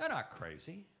weapon, they're not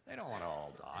crazy. They don't want to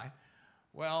all die.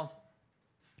 Well,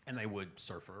 and they would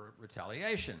suffer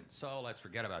retaliation. So let's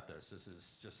forget about this. This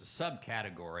is just a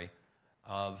subcategory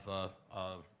of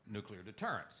nuclear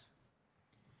deterrence.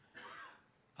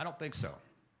 I don't think so.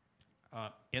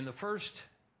 In the first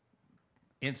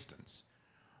instance,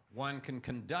 one can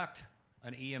conduct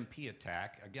an EMP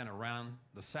attack, again, around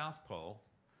the South Pole,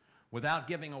 without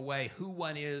giving away who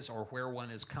one is or where one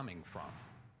is coming from.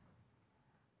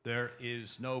 There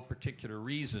is no particular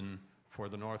reason for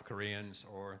the North Koreans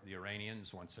or the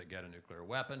Iranians, once they get a nuclear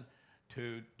weapon,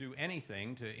 to do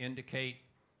anything to indicate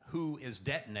who is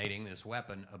detonating this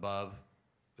weapon above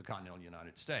the continental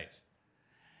United States.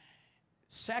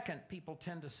 Second, people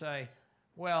tend to say,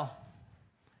 well,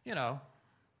 you know,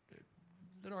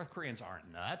 the North Koreans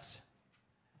aren't nuts.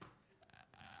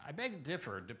 I beg to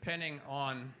differ, depending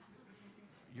on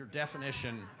your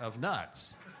definition of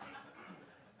nuts.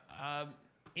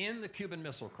 In the Cuban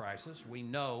Missile Crisis, we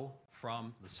know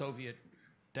from the Soviet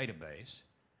database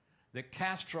that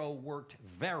Castro worked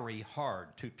very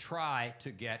hard to try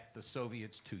to get the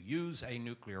Soviets to use a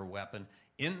nuclear weapon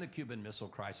in the Cuban Missile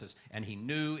Crisis, and he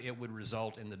knew it would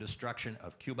result in the destruction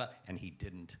of Cuba, and he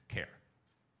didn't care.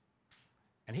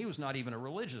 And he was not even a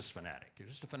religious fanatic. He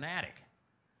was just a fanatic.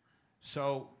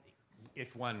 So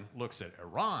if one looks at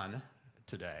Iran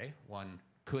today, one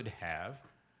could have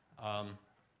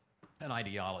an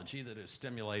ideology that is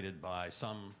stimulated by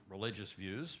some religious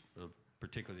views,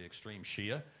 particularly the extreme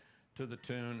Shia, to the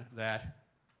tune that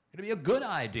it'd be a good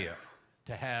idea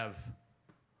to have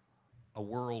a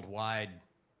worldwide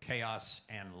chaos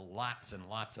and lots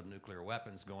of nuclear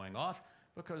weapons going off,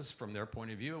 because from their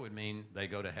point of view, it would mean they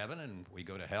go to heaven and we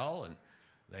go to hell, and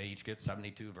they each get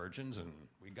 72 virgins and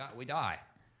we die.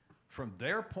 From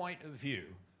their point of view,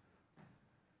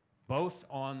 both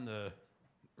on the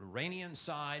Iranian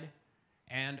side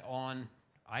and on,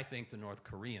 I think, the North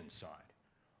Korean side,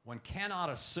 one cannot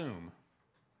assume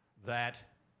that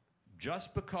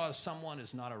just because someone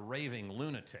is not a raving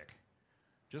lunatic,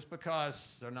 just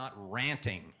because they're not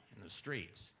ranting in the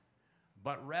streets,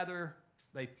 but rather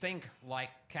they think like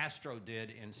Castro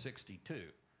did in '62,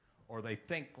 or they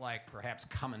think like perhaps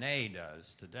Khamenei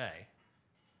does today.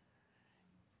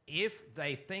 If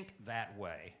they think that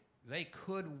way, they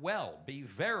could well be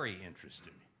very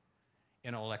interested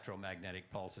in an electromagnetic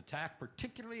pulse attack,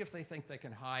 particularly if they think they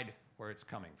can hide where it's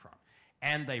coming from.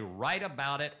 And they write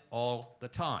about it all the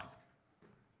time.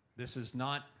 This is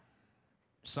not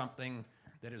something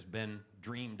that has been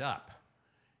dreamed up.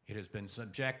 It has been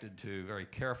subjected to very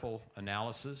careful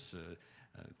analysis.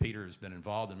 Peter has been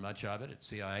involved in much of it at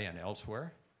CIA and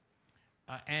elsewhere.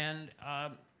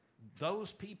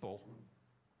 Those people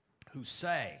who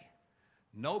say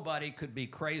nobody could be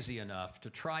crazy enough to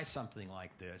try something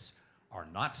like this are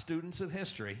not students of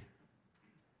history,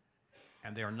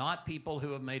 and they are not people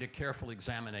who have made a careful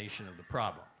examination of the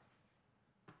problem.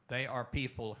 They are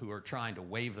people who are trying to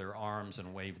wave their arms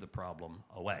and wave the problem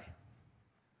away.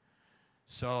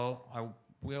 So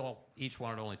we'll each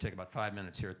want to only take about 5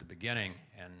 minutes here at the beginning,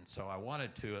 and so I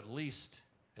wanted to, at least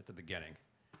at the beginning,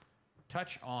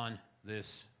 touch on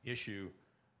this issue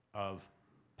of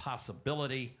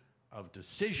possibility of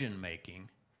decision-making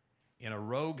in a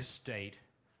rogue state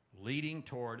leading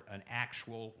toward an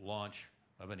actual launch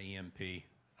of an EMP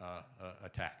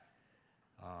attack.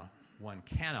 One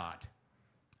cannot,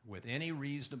 with any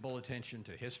reasonable attention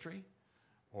to history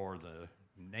or the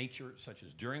nature, such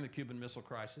as during the Cuban Missile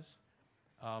Crisis,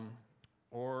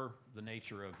 or the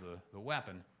nature of the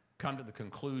weapon, come to the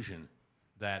conclusion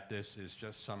that this is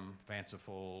just some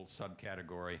fanciful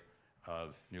subcategory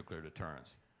of nuclear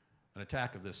deterrence. An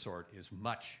attack of this sort is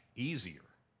much easier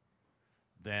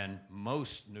than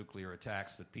most nuclear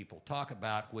attacks that people talk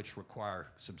about, which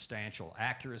require substantial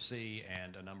accuracy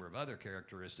and a number of other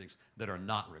characteristics that are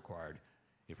not required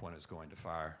if one is going to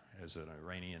fire, as an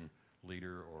Iranian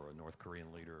leader or a North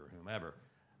Korean leader or whomever,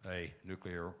 a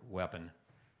nuclear weapon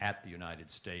at the United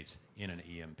States in an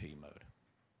EMP mode.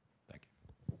 Thank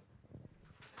you.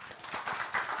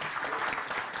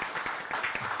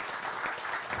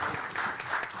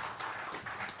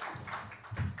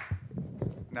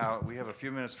 Now, we have a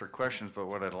few minutes for questions, but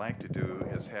what I'd like to do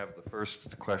is have the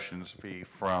first questions be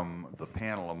from the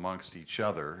panel amongst each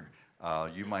other.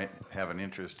 You might have an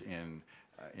interest in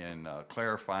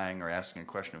clarifying or asking a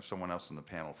question of someone else in the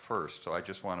panel first, so I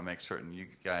just want to make certain you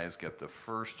guys get the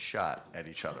first shot at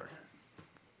each other.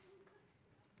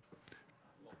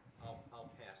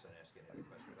 I'll pass and ask any other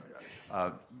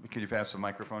question. Could you pass the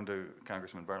microphone to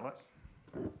Congressman Bartlett?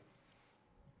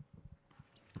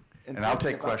 And I'll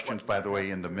take questions, by the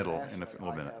way, in the middle in a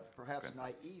little minute. Perhaps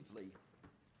naively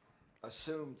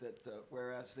assumed that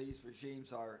whereas these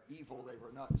regimes are evil, they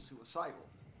were not suicidal.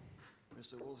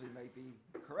 Mr. Woolsey may be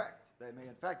correct. They may,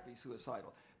 in fact, be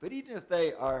suicidal. But even if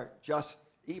they are just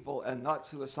evil and not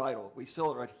suicidal, we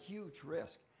still are at huge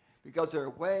risk because there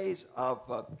are ways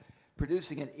of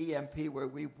producing an EMP where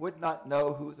we would not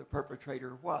know who the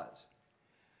perpetrator was.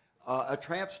 A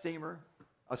tramp steamer,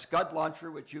 a Scud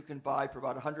launcher, which you can buy for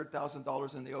about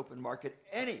 $100,000 in the open market,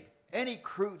 any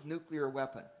crude nuclear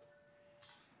weapon.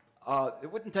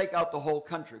 It wouldn't take out the whole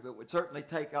country, but it would certainly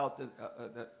take out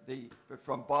the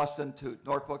from Boston to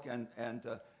Norfolk and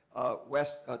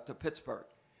west to Pittsburgh.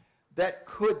 That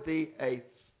could be a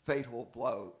fatal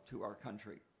blow to our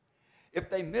country. If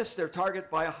they missed their target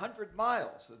by 100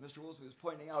 miles, as Mr. Woolsey was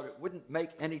pointing out, it wouldn't make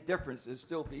any difference. It would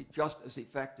still be just as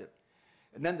effective.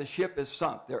 And then the ship is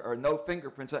sunk. There are no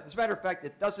fingerprints. As a matter of fact,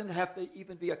 it doesn't have to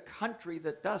even be a country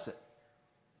that does it.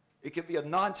 It can be a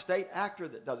non-state actor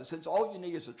that does it. Since all you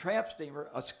need is a tramp steamer,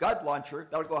 a Scud launcher,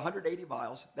 that'll go 180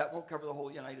 miles. That won't cover the whole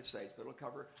United States, but it'll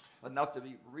cover enough to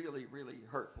be really, really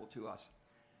hurtful to us.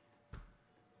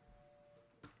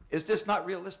 Is this not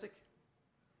realistic?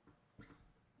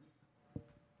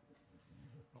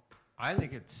 I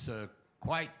think it's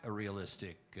quite a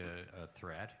realistic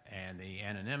threat, and the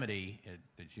anonymity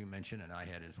that you mentioned, and I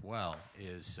had as well,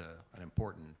 is an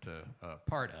important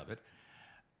part of it.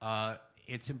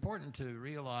 It's important to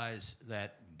realize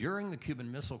that during the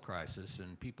Cuban Missile Crisis,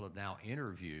 and people have now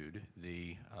interviewed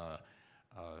the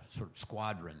sort of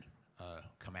squadron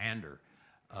commander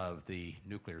of the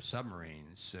nuclear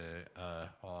submarines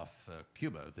off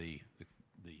Cuba, the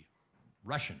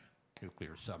Russian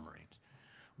nuclear submarines.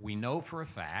 We know for a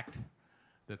fact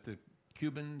that the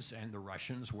Cubans and the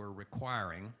Russians were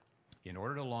requiring, in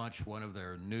order to launch one of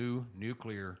their new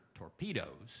nuclear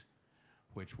torpedoes,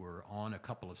 which were on a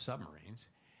couple of submarines,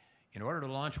 in order to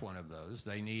launch one of those,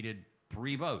 they needed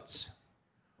 3 votes.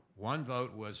 1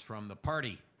 vote was from the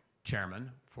party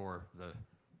chairman for the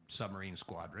submarine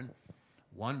squadron.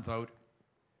 1 vote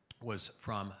was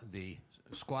from the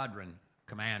squadron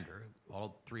commander.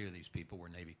 All three of these people were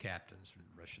Navy captains from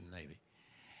the Russian Navy.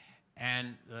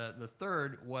 And the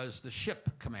third was the ship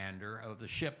commander of the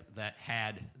ship that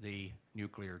had the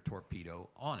nuclear torpedo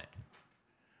on it.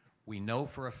 We know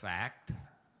for a fact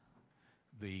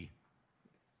the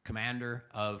commander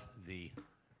of the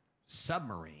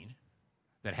submarine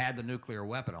that had the nuclear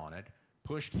weapon on it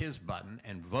pushed his button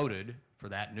and voted for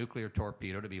that nuclear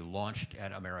torpedo to be launched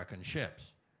at American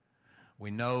ships.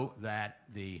 We know that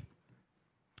the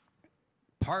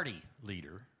party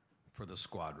leader for the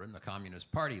squadron, the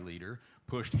Communist Party leader,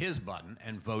 pushed his button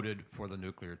and voted for the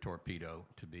nuclear torpedo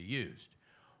to be used.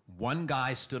 One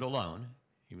guy stood alone.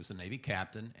 He was the Navy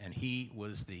captain, and he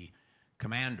was the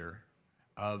commander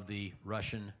of the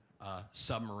Russian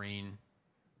submarine.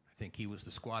 I think he was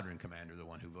the squadron commander. The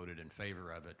one who voted in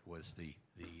favor of it was the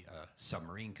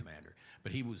submarine commander.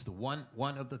 But he was the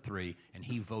one of the three, and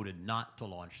he voted not to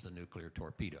launch the nuclear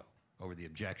torpedo over the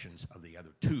objections of the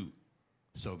other two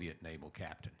Soviet naval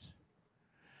captains.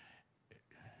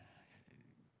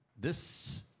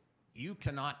 This, you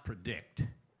cannot predict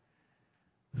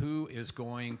who is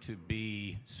going to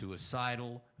be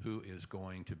suicidal, who is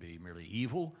going to be merely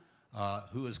evil,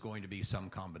 who is going to be some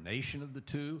combination of the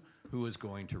two, who is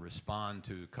going to respond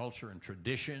to culture and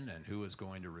tradition, and who is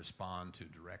going to respond to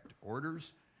direct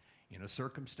orders in a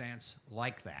circumstance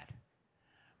like that.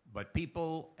 But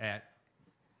people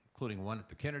including one at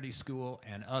the Kennedy School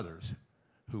and others,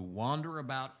 who wander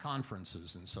about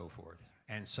conferences and so forth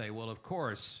and say, well, of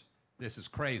course, this is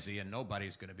crazy and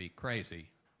nobody's going to be crazy.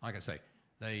 Like I say,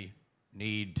 they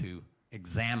need to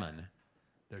examine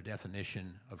their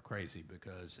definition of crazy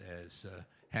because, as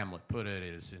Hamlet put it,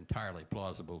 it is entirely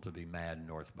plausible to be mad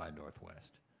north by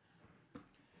northwest.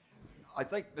 I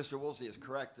think Mr. Woolsey is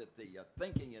correct that the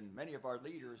thinking in many of our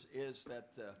leaders is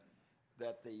that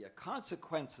the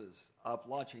consequences of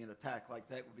launching an attack like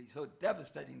that would be so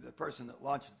devastating to the person that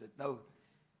launches it,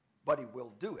 nobody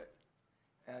will do it.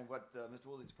 And what Mr.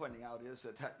 Woolsey is pointing out is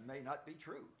that may not be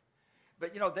true.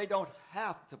 But, they don't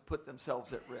have to put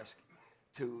themselves at risk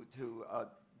to do a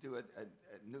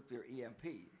nuclear EMP,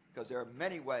 because there are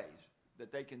many ways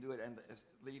that they can do it and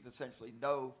leave essentially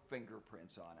no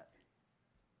fingerprints on it.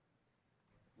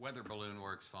 Weather balloon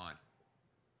works fine.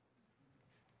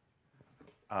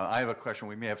 I have a question.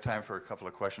 We may have time for a couple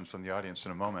of questions from the audience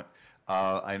in a moment.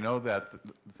 I know that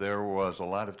there was a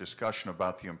lot of discussion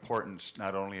about the importance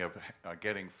not only of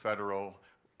getting federal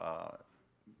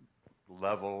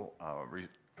level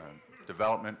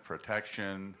development,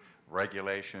 protection,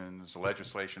 regulations,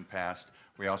 legislation passed.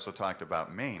 We also talked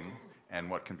about Maine and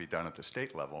what can be done at the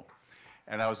state level.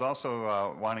 And I was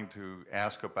also wanting to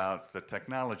ask about the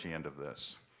technology end of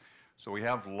this. So we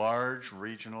have large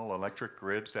regional electric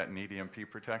grids that need EMP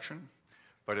protection,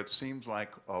 but it seems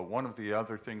like one of the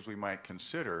other things we might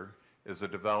consider is the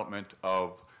development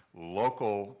of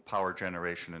local power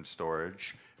generation and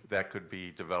storage that could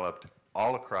be developed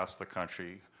all across the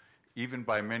country, even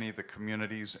by many of the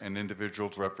communities and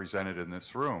individuals represented in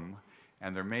this room.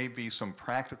 And there may be some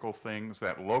practical things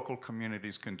that local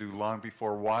communities can do long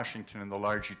before Washington and the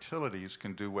large utilities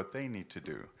can do what they need to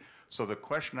do. So the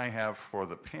question I have for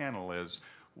the panel is,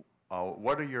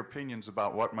 what are your opinions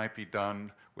about what might be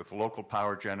done with local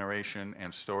power generation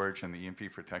and storage and the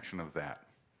EMP protection of that?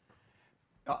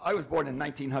 I was born in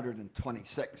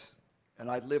 1926, and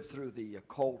I lived through the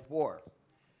Cold War.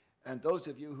 And those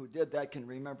of you who did that can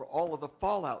remember all of the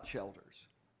fallout shelters.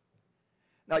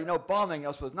 Now, bombing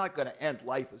us was not going to end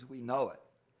life as we know it.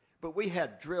 But we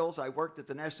had drills. I worked at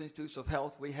the National Institutes of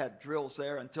Health. We had drills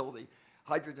there until the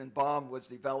hydrogen bomb was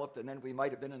developed, and then we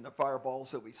might have been in the fireball,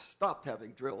 so we stopped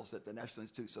having drills at the National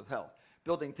Institutes of Health.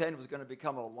 Building 10 was going to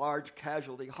become a large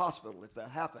casualty hospital if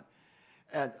that happened.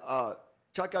 And,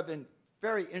 Chuck, I've been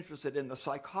very interested in the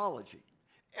psychology.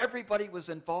 Everybody was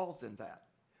involved in that.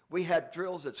 We had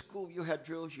drills at school. You had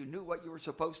drills. You knew what you were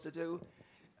supposed to do.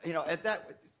 And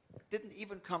that didn't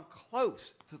even come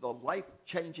close to the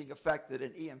life-changing effect that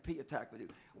an EMP attack would do.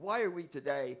 Why are we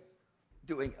today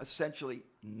doing essentially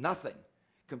nothing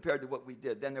compared to what we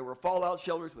did? Then there were fallout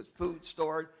shelters with food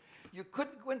stored. You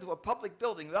couldn't go into a public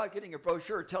building without getting a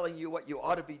brochure telling you what you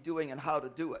ought to be doing and how to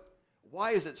do it.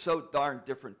 Why is it so darn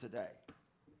different today?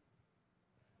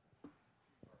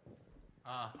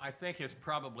 I think it's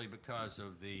probably because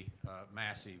of the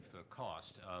massive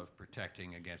cost of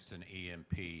protecting against an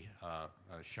EMP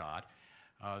shot.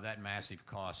 That massive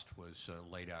cost was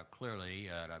laid out clearly,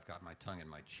 and I've got my tongue in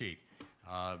my cheek,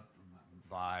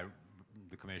 by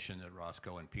the commission that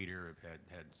Roscoe and Peter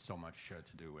had so much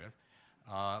to do with.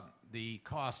 The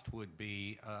cost would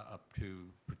be up to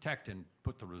protect and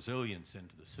put the resilience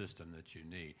into the system that you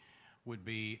need would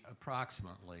be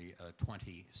approximately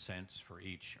 20 cents for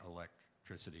each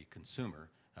electricity consumer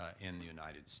in the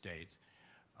United States.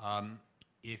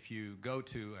 If you go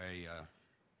to a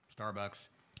Starbucks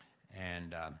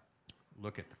and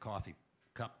look at the coffee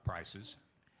cup prices,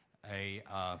 a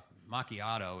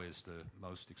macchiato is the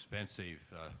most expensive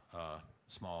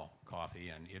small coffee,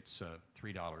 and it's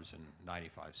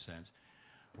 $3.95,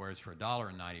 whereas for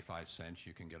 $1.95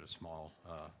 you can get a small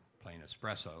plain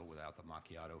espresso without the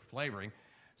macchiato flavoring.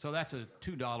 So that's a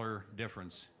 $2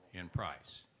 difference in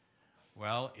price.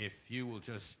 Well, if you will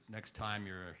just, next time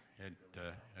you're at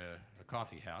a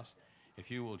coffee house,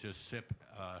 if you will just sip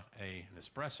an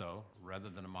espresso rather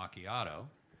than a macchiato,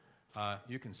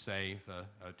 you can save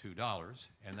 $2,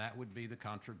 and that would be the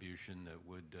contribution that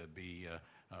would be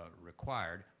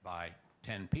required by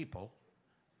 10 people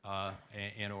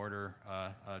in order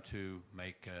to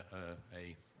make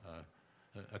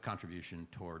a contribution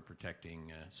toward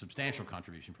protecting, substantial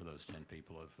contribution for those 10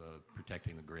 people of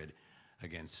protecting the grid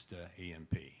against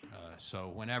EMP.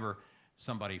 So whenever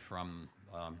somebody from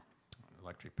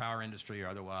electric power industry or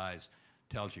otherwise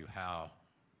tells you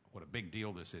what a big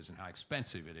deal this is and how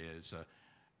expensive it is,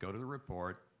 go to the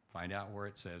report, find out where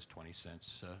it says 20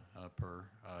 cents per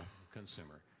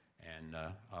consumer, and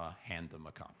hand them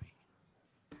a copy.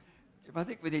 I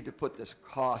think we need to put this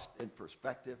cost in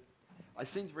perspective. I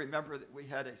seem to remember that we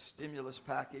had a stimulus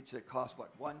package that cost,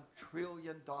 what, $1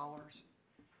 trillion?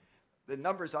 The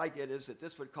numbers I get is that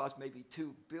this would cost maybe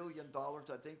 $2 billion.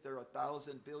 I think there are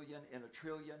 1,000 billion in a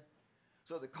trillion.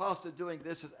 So the cost of doing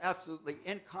this is absolutely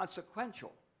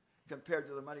inconsequential compared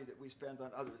to the money that we spend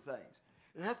on other things.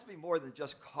 It has to be more than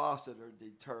just costs that are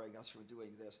deterring us from doing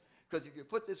this. Because if you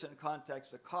put this in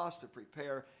context, the cost to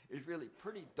prepare is really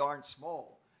pretty darn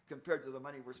small compared to the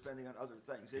money we're spending on other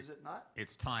things, is it not?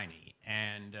 It's tiny.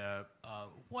 And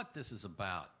what this is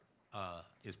about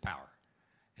is power,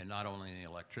 and not only in the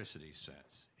electricity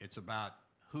sense. It's about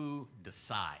who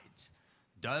decides.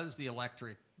 Does the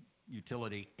electric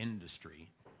utility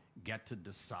industry get to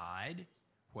decide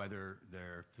whether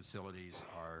their facilities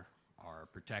are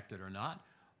protected or not,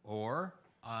 or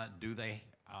do they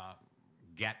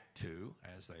get to,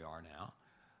 as they are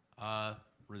now,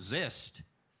 resist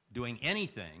doing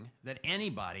anything that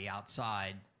anybody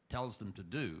outside tells them to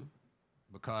do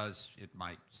because it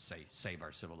might save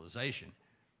our civilization?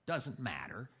 Doesn't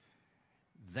matter.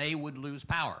 They would lose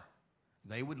power.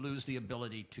 They would lose the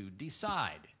ability to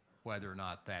decide whether or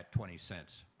not that 20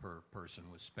 cents per person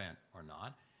was spent or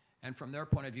not. And from their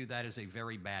point of view, that is a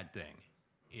very bad thing.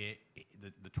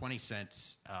 The 20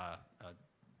 cents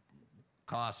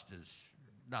cost is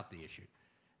not the issue.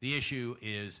 The issue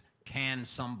is, can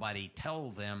somebody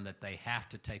tell them that they have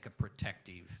to take a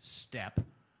protective step,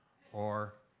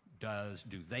 or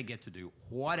do they get to do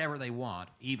whatever they want,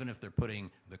 even if they're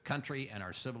putting the country and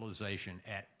our civilization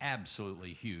at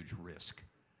absolutely huge risk?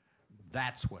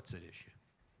 That's what's at issue.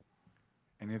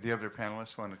 Any of the other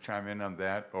panelists want to chime in on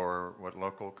that, or what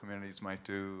local communities might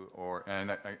do?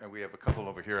 And we have a couple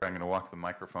over here. I'm going to walk the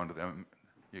microphone to them.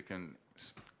 You can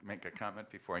make a comment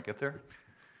before I get there.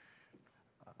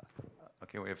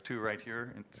 Okay, we have two right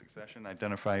here in succession.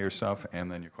 Identify yourself and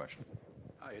then your question.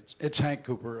 Hi, it's Hank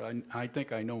Cooper. I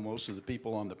think I know most of the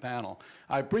people on the panel.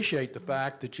 I appreciate the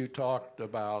fact that you talked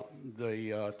about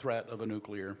the threat of a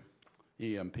nuclear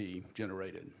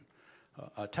EMP-generated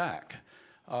attack.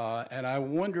 And I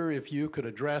wonder if you could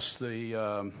address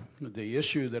the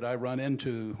issue that I run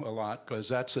into a lot, because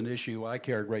that's an issue I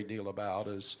care a great deal about,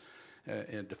 is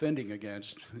in defending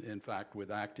against, in fact,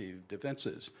 with active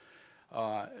defenses.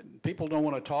 People don't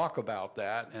want to talk about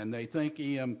that, and they think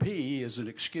EMP is an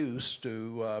excuse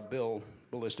to build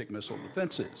ballistic missile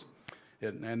defenses.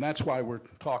 And that's why we're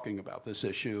talking about this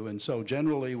issue. And so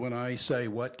generally when I say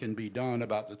what can be done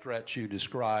about the threats you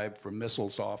described from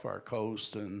missiles off our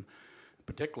coast, and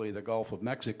particularly the Gulf of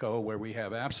Mexico, where we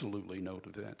have absolutely no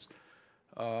defense,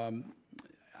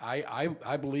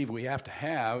 I believe we have to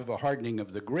have a hardening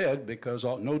of the grid, because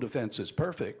no defense is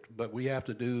perfect, but we have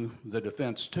to do the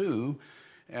defense too.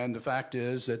 And the fact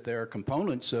is that there are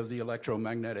components of the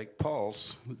electromagnetic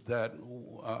pulse that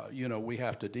we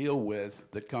have to deal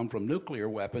with that come from nuclear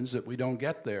weapons that we don't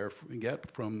get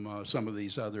from some of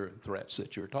these other threats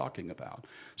that you're talking about.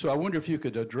 So I wonder if you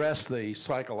could address the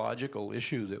psychological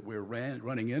issue that we're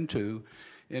running into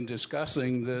in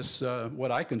discussing this,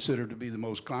 what I consider to be the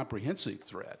most comprehensive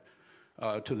threat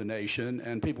to the nation.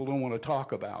 And people don't want to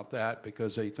talk about that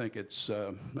because they think it's,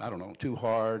 too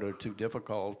hard or too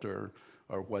difficult or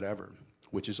whatever,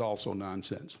 which is also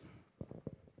nonsense.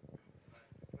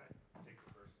 Take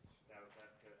the first stab at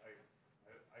that.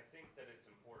 I think that it's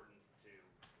important to,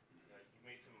 you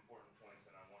made some important points,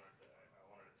 and I wanted to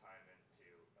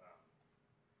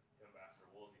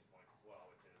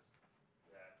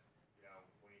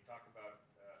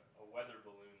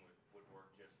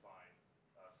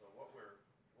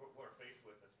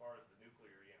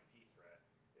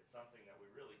something that we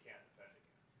really can't defend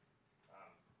against.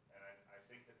 And I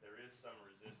think that there is some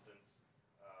resistance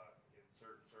in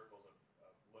certain circles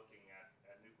of looking at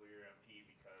nuclear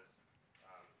EMP because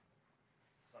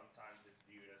sometimes it's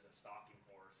viewed as a stalking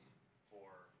horse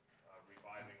for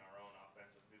reviving our own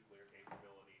offensive nuclear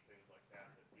capability, things like that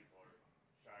people are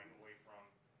shying away from.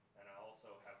 And I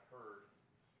also have heard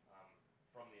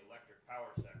from the electric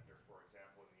power sector, for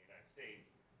example, in the United States,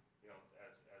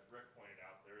 as Rick pointed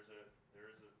out, there is a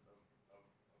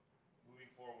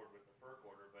moving forward with the FERC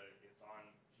order, but it's on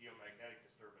geomagnetic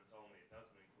disturbance only. It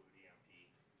doesn't include EMP.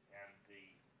 And the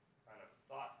kind of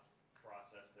thought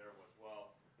process there was,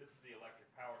 well, this is the electric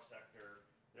power sector.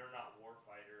 They're not war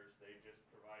fighters. They just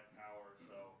provide power.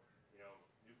 So,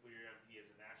 nuclear EMP is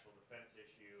a national defense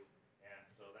issue, and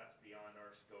so that's beyond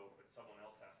our scope, and someone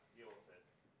else has to deal with it.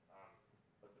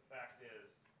 But the fact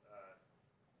is,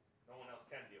 no one else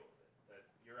can deal with it. That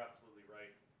you're absolutely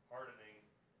right. Hardening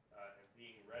and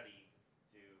being ready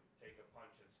to take a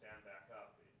punch and stand back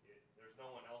up. There's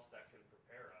no one else that can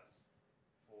prepare us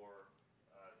for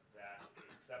that,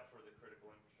 except for the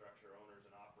critical infrastructure owners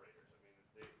and operators. I mean,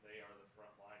 they are the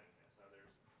front line in this. Now,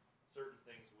 there's certain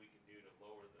things we can do to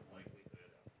lower the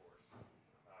likelihood, of course,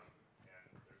 and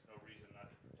there's no reason not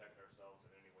to protect ourselves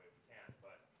in any way we can.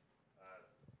 But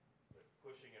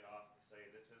pushing it off to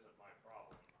say this isn't my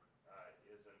problem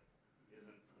isn't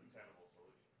a tenable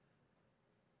solution.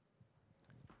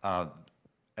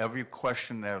 Every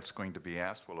question that's going to be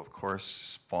asked will, of course,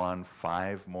 spawn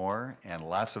 5 more and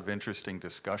lots of interesting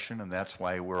discussion, and that's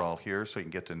why we're all here, so you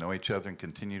can get to know each other and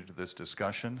continue to this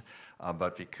discussion.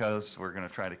 But because we're going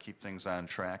to try to keep things on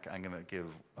track, I'm going to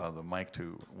give the mic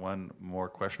to one more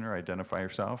questioner. Identify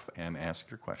yourself and ask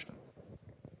your question.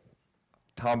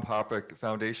 Tom Popick,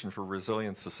 Foundation for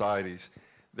Resilient Societies.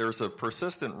 There's a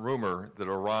persistent rumor that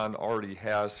Iran already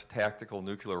has tactical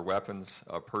nuclear weapons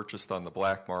purchased on the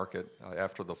black market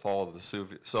after the fall of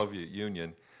the Soviet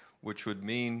Union, which would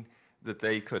mean that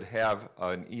they could have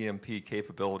an EMP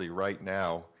capability right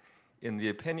now. In the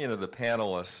opinion of the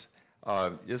panelists,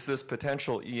 is this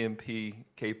potential EMP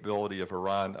capability of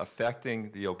Iran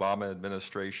affecting the Obama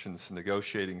administration's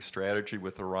negotiating strategy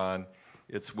with Iran,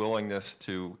 its willingness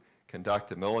to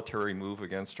conduct a military move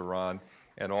against Iran,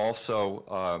 and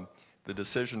also the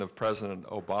decision of President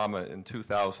Obama in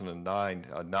 2009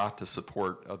 not to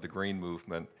support the Green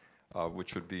Movement,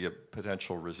 which would be a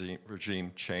potential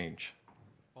regime change?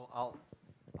 Well,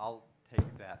 I'll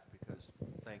take that because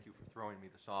thank you for throwing me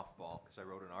the softball, because I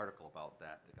wrote an article about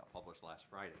that got published last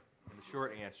Friday. And the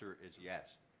short answer is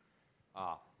yes.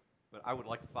 But I would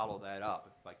like to follow that up,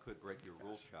 if I could break your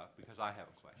rule, Chuck, because I have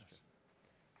a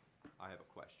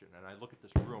question. And I look at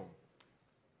this room.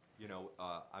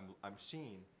 I'm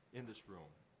seeing in this room,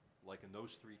 like in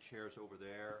those 3 chairs over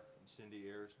there, and Cindy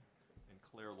Ayers and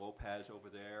Claire Lopez over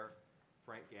there,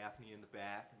 Frank Gaffney in the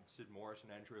back, and Sid Morris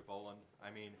and Andrea Boland.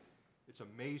 I mean, it's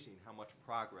amazing how much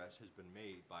progress has been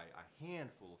made by a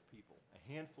handful of people,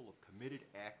 a handful of committed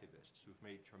activists who've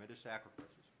made tremendous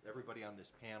sacrifices. Everybody on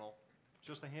this panel,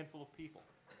 just a handful of people.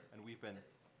 And we've been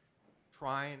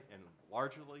trying and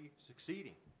largely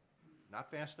succeeding.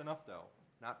 Not fast enough, though.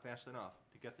 Not fast enough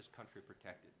to get this country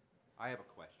protected. I have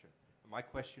a question. And my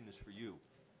question is for you.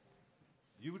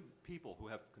 You people who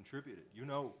have contributed, you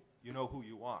know who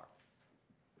you are.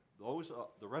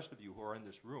 The rest of you who are in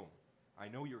this room, I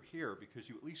know you're here because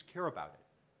you at least care about it.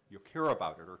 You care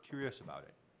about it or curious about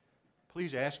it.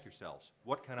 Please ask yourselves,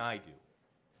 what can I do?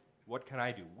 What can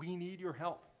I do? We need your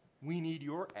help. We need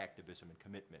your activism and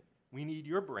commitment. We need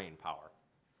your brain power.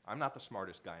 I'm not the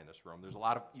smartest guy in this room. There's a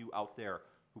lot of you out there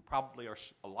who probably are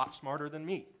a lot smarter than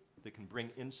me that can bring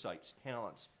insights,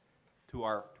 talents to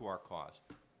our cause.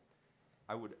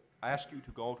 I would ask you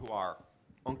to go to our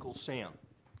Uncle Sam,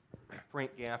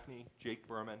 Frank Gaffney, Jake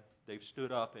Berman. They've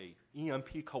stood up a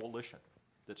EMP coalition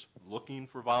that's looking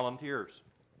for volunteers.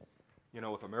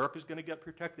 If America's going to get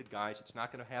protected, guys, it's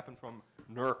not going to happen from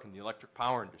NERC and the electric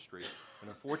power industry. And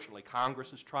unfortunately,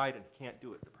 Congress has tried and can't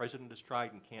do it. The president has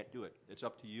tried and can't do it. It's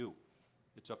up to you.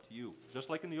 It's up to you. Just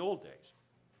like in the old days,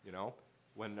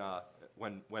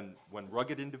 when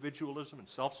rugged individualism and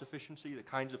self-sufficiency, the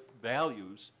kinds of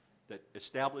values that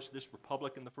established this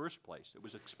republic in the first place, it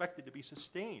was expected to be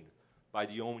sustained by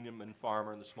the yeoman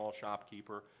farmer and the small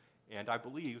shopkeeper. And I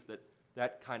believe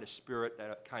that kind of spirit,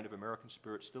 that kind of American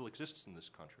spirit still exists in this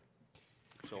country.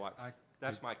 So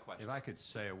that's my question. If I could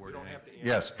say a word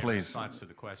yes, please. In response to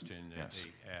the question that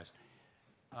he asked.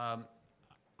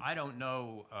 I don't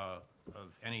know of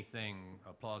anything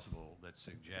plausible that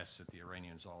suggests that the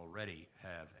Iranians already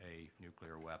have a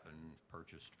nuclear weapon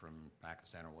purchased from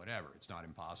Pakistan or whatever. It's not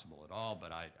impossible at all,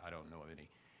 but I don't know of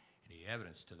any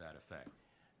evidence to that effect.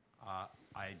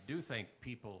 I do think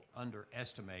people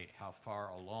underestimate how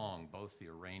far along both the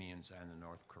Iranians and the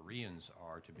North Koreans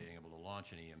are to being able to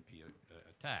launch an EMP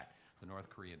attack. The North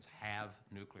Koreans have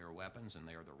nuclear weapons, and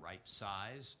they are the right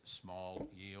size, small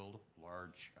yield,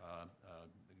 large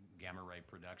gamma ray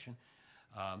production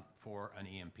for an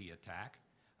EMP attack.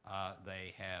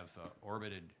 They have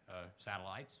orbited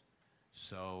satellites,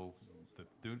 so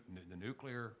the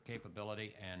nuclear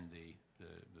capability and the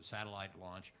satellite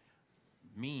launch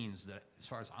means that, as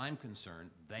far as I'm concerned,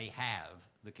 they have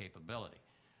the capability.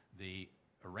 The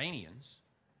Iranians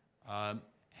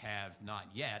have not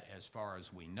yet, as far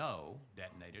as we know,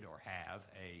 detonated or have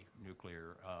a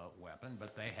nuclear weapon,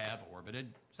 but they have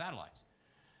orbited satellites.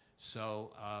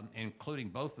 So, including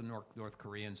both the North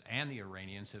Koreans and the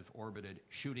Iranians have orbited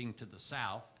shooting to the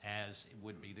south, as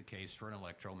would be the case for an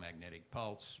electromagnetic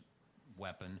pulse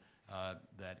weapon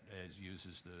that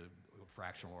uses the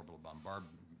fractional orbital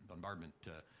bombardment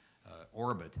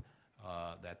orbit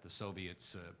that the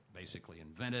Soviets basically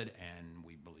invented, and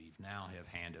we believe now have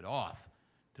handed off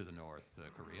to the North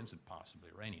Koreans and possibly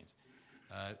Iranians.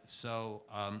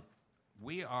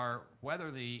 We are,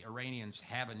 whether the Iranians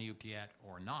have a nuke yet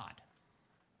or not,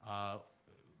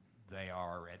 they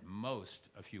are at most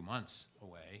a few months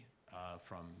away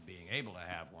from being able to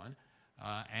have one,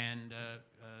 and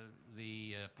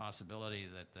the possibility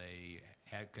that they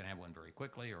can have one very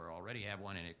quickly or already have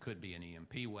one, and it could be an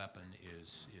EMP weapon,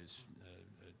 is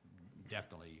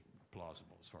definitely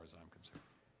plausible as far as I'm concerned.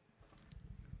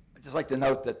 I'd just like to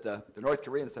note that the North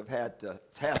Koreans have had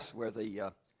tests where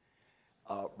the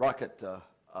rocket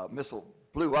missile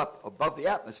blew up above the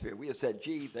atmosphere. We have said,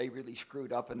 gee, they really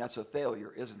screwed up, and that's a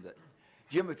failure, isn't it?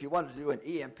 Jim, if you wanted to do an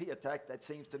EMP attack, that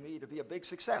seems to me to be a big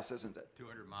success, isn't it?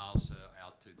 200 miles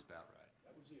altitude's about right.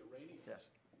 That was the Iranian. Yes.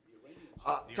 The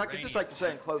Iranians. Chuck, I'd just like to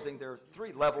say in closing, there are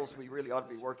 3 levels we really ought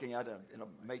to be working at in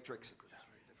a matrix.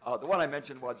 The one I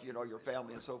mentioned was, your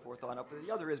family and so forth on up.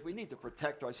 The other is we need to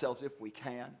protect ourselves if we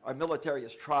can. Our military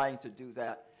is trying to do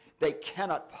that. They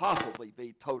cannot possibly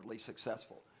be totally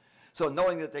successful. So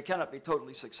knowing that they cannot be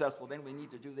totally successful, then we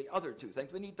need to do the other 2 things.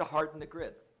 We need to harden the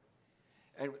grid.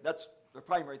 And that's the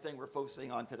primary thing we're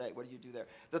focusing on today. What do you do there?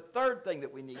 The third thing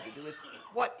that we need to do is,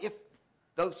 what if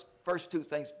those first 2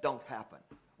 things don't happen?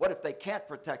 What if they can't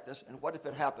protect us, and what if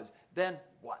it happens? Then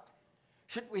what?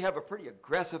 Shouldn't we have a pretty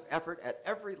aggressive effort at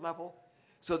every level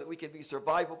so that we can be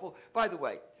survivable? By the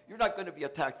way, you're not going to be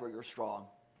attacked where you're strong.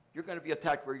 You're going to be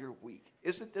attacked where you're weak.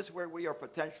 Isn't this where we are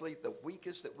potentially the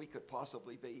weakest that we could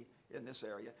possibly be in this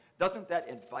area? Doesn't that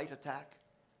invite attack?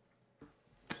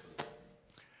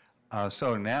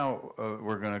 So now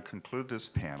we're going to conclude this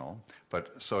panel,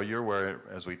 but so you're aware,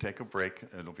 as we take a break,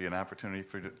 it'll be an opportunity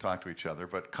for you to talk to each other,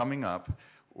 but coming up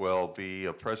will be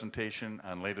a presentation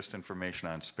on latest information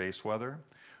on space weather.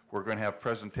 We're going to have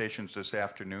presentations this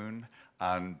afternoon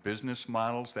on business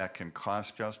models that can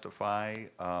cost justify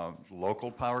local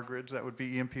power grids that would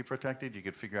be EMP protected. You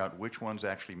could figure out which ones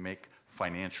actually make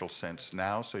financial sense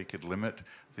now, so you could limit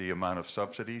the amount of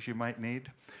subsidies you might need.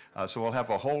 So we'll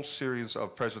have a whole series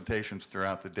of presentations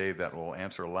throughout the day that will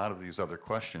answer a lot of these other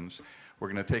questions.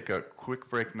 We're going to take a quick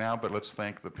break now, but let's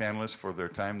thank the panelists for their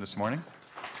time this morning.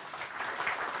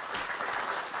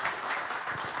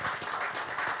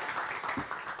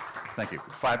 Thank you.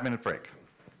 5-minute break.